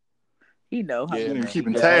 huh? He know how. Yeah,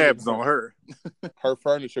 keeping tabs on her. Her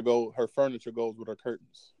furniture goes with her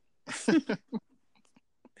curtains.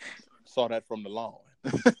 Saw that from the lawn.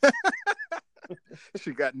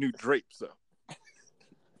 She got new drapes up.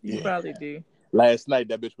 You probably do. Last night,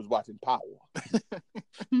 that bitch was watching Power.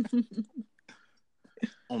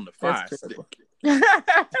 On the fire stick.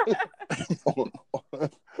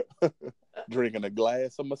 Drinking a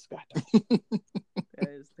glass of Moscato. That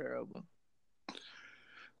is terrible.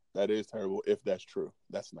 That is terrible. If that's true,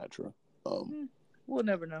 that's not true. We'll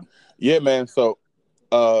never know. Yeah, man. So,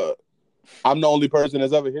 I'm the only person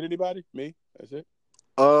that's ever hit anybody. Me. That's it.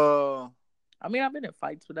 I mean, I've been in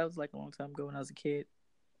fights, but that was like a long time ago when I was a kid.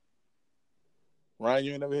 Ryan,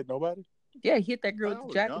 you ain't never hit nobody? Yeah, he hit that girl with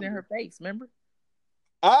the jacket in her face. Remember?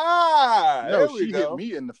 No, she hit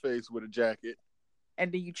me in the face with a jacket,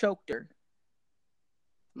 and then you choked her.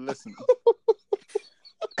 Listen,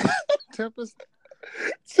 Tempest,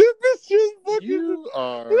 you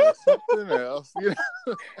are something else. You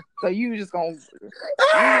know? So you just gonna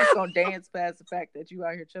dance past the fact that you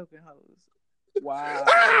out here choking hoes. Wow.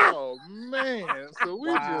 Oh man. So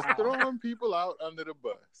we just throwing people out under the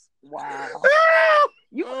bus. Wow.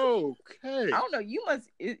 Okay. I don't know. You must.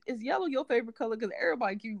 Is yellow your favorite color? Because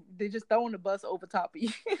everybody, they just throwing the bus over top of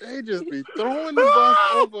you. They just be throwing the bus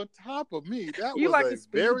over top of me. That was like a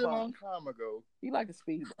very long time ago. You like a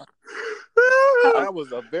speed bump. I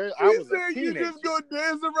was a teenager. You just gonna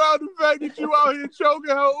dance around the fact that you out here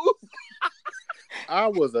choking hoes. I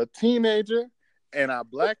was a teenager. And I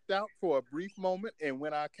blacked out for a brief moment, and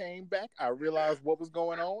when I came back, I realized what was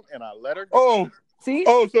going on, and I let her go. See?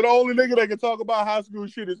 So the only nigga that can talk about high school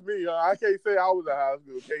shit is me. I can't say I was in high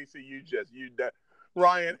school. Casey, you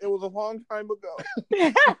Ryan, it was a long time ago.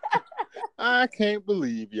 I can't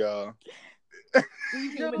believe y'all.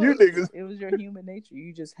 You niggas. It was your human nature.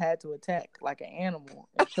 You just had to attack like an animal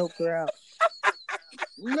and choke her out.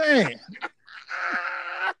 Man.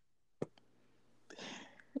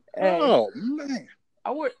 Hey, oh man!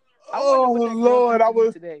 Lord! I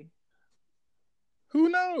was today. Who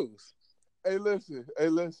knows? Hey, listen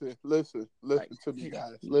like, to me,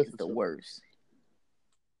 guys. Listen, the worst.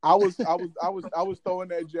 I was throwing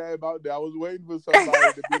that jab out there. I was waiting for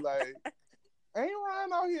somebody to be like, "Ain't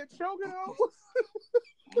Ryan out here choking hoes?"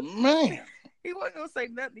 Man, he wasn't gonna say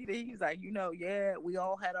nothing either. He's like, yeah, we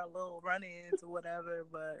all had our little run-ins or whatever,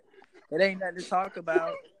 but it ain't nothing to talk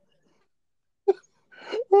about.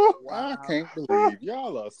 Wow. I can't believe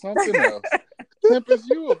y'all are something else. Tempest,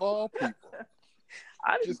 you of all people.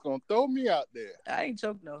 I'm just gonna throw me out there. I ain't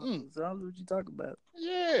choked no hoes. So I don't know what you talking about.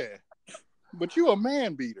 Yeah. But you a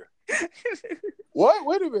man beater. What?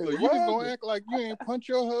 Wait a minute. So you just gonna act like you ain't punch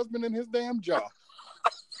your husband in his damn jaw.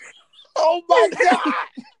 Oh my God.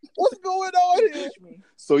 What's going on here?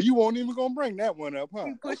 So you won't even gonna bring that one up, huh?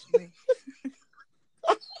 You pushed me.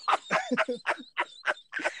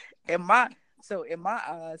 in my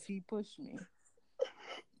eyes, he pushed me.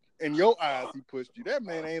 In your eyes, he pushed you. That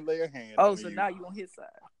man ain't lay a hand. Oh, so now you on his side.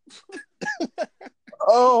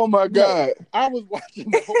 Oh my God! No, I was watching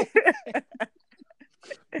the whole.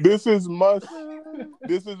 This is must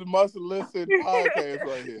listen podcast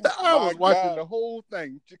right here. I was watching the whole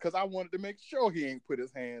thing because I wanted to make sure he ain't put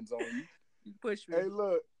his hands on you. You pushed me. Hey,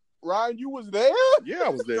 look, Ryan, you was there? Yeah, I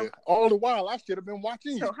was there. All the while, I should have been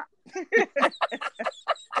watching you.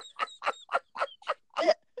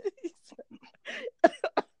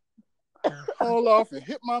 Haul off and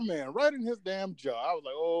hit my man right in his damn jaw. I was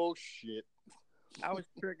like, oh shit. I was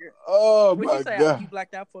triggered. Oh my God. You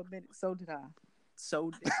blacked out for a minute. So did I.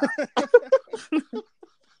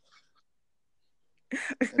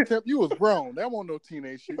 And Tep, you was grown. That wasn't no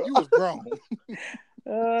teenage shit. You was grown.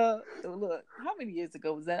 Look, how many years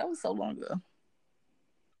ago was that? That was so long ago.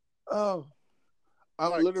 Oh,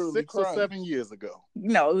 I'm like literally 6 crying. or 7 years ago.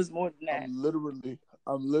 No, it was more than that. I'm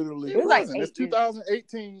literally. It was like it's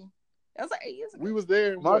 2018. That was like 8 years ago. We was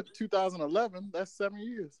there in 2011. That's 7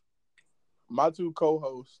 years. My two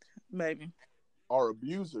co-hosts maybe are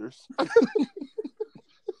abusers.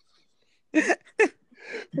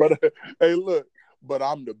 But hey, look. But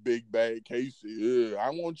I'm the big bad Casey. I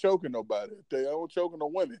won't choking nobody. I won't choking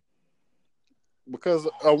no women. Because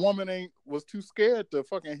a woman was too scared to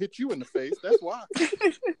fucking hit you in the face. That's why.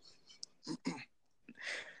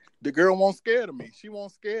 The girl won't scared of me. She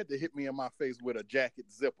won't scared to hit me in my face with a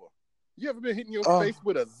jacket zipper. You ever been hitting your face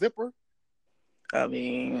with a zipper? I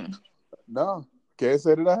mean, no, can't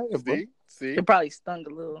say that I have. See, it probably stung a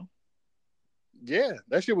little. Yeah,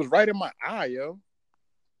 that shit was right in my eye, yo.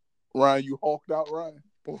 Ryan, you hulked out, Ryan.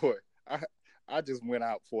 Boy, I just went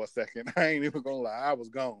out for a second. I ain't even gonna lie, I was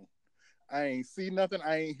gone. I ain't see nothing.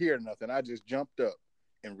 I ain't hear nothing. I just jumped up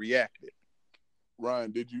and reacted.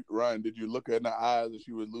 Ryan, did you look at her eyes as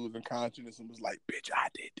she was losing consciousness and was like, "Bitch, I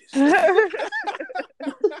did this."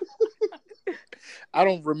 I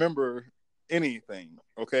don't remember anything.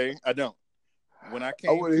 Okay, I don't. When I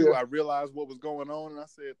came to, I realized what was going on, and I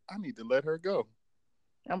said, "I need to let her go."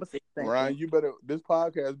 I'm gonna say Ryan, you better. This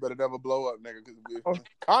podcast better never blow up, nigga. Because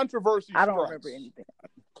controversy. I don't remember anything.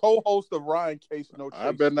 Co-host of Ryan Kasey and Tempest.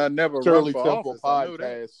 I better not never Shirley run for Temple office.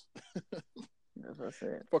 podcast. That's what I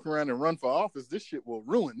said. Fuck around and run for office. This shit will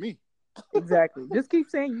ruin me. Exactly. Just keep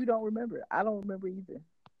saying you don't remember. I don't remember either.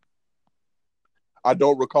 I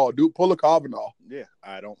don't recall. Dude, pull a Kavanaugh. Yeah,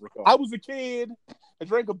 I don't recall. I was a kid. I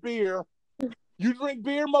drank a beer. You drink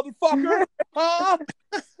beer, motherfucker? Huh?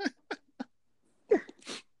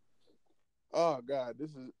 Oh God, this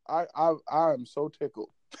is I am so tickled.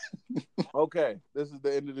 Okay, this is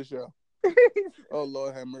the end of the show. Oh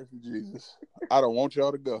Lord, have mercy, Jesus. I don't want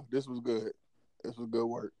y'all to go. This was good. This was good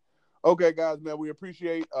work. Okay, guys, man, we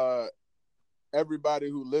appreciate everybody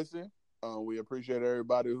who listened. We appreciate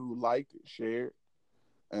everybody who liked, shared,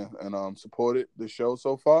 and supported the show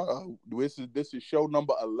so far. This is show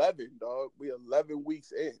number 11, dog. We 11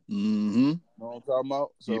 weeks in. Mm-hmm. You know what I'm talking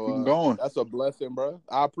about? So keep them going. That's a blessing, bro.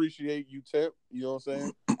 I appreciate you, Tip. You know what I'm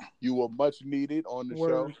saying? You were much needed on the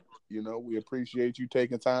show. You know, we appreciate you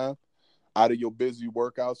taking time out of your busy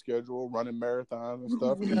workout schedule, running marathons and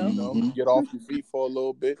stuff. You know, get off your feet for a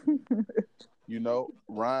little bit. You know,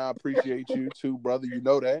 Ryan, I appreciate you too, brother. You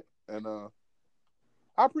know that. And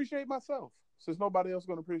I appreciate myself. Since nobody else is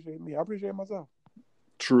going to appreciate me, I appreciate myself.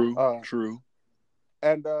 True.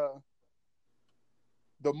 And the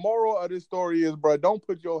moral of this story is, bro, don't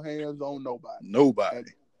put your hands on nobody.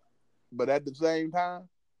 But at the same time,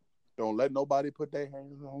 don't let nobody put their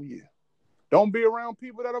hands on you. Don't be around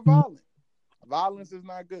people that are violent. Violence is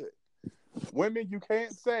not good. Women, you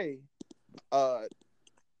can't say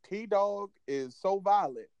T-Dog is so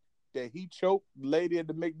violent that he choked the lady at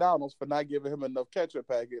the McDonald's for not giving him enough ketchup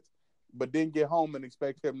packets, but then get home and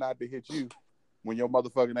expect him not to hit you when your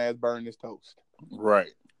motherfucking ass burned his toast.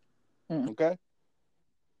 Right. Okay?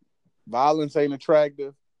 Violence ain't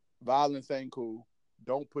attractive. Violence ain't cool.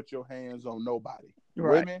 Don't put your hands on nobody.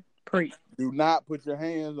 Right. Women, Preach. Do not put your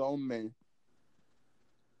hands on men.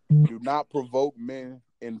 Do not provoke men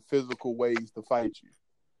in physical ways to fight you.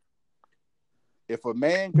 If a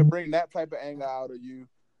man can bring that type of anger out of you,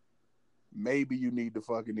 maybe you need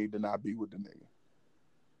to not be with the nigga.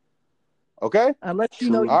 Okay? Unless you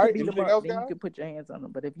know you can beat them up, then you can put your hands on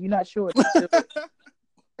them. But if you're not sure,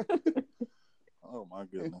 oh my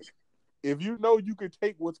goodness. If you know you can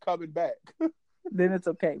take what's coming back, then it's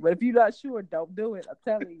okay. But if you're not sure, don't do it. I'm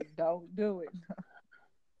telling you, don't do it.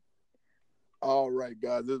 All right,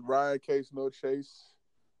 guys. This is Ryan Kasey No Chase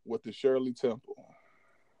with the Shirley Temple.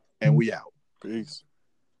 And we out. Peace.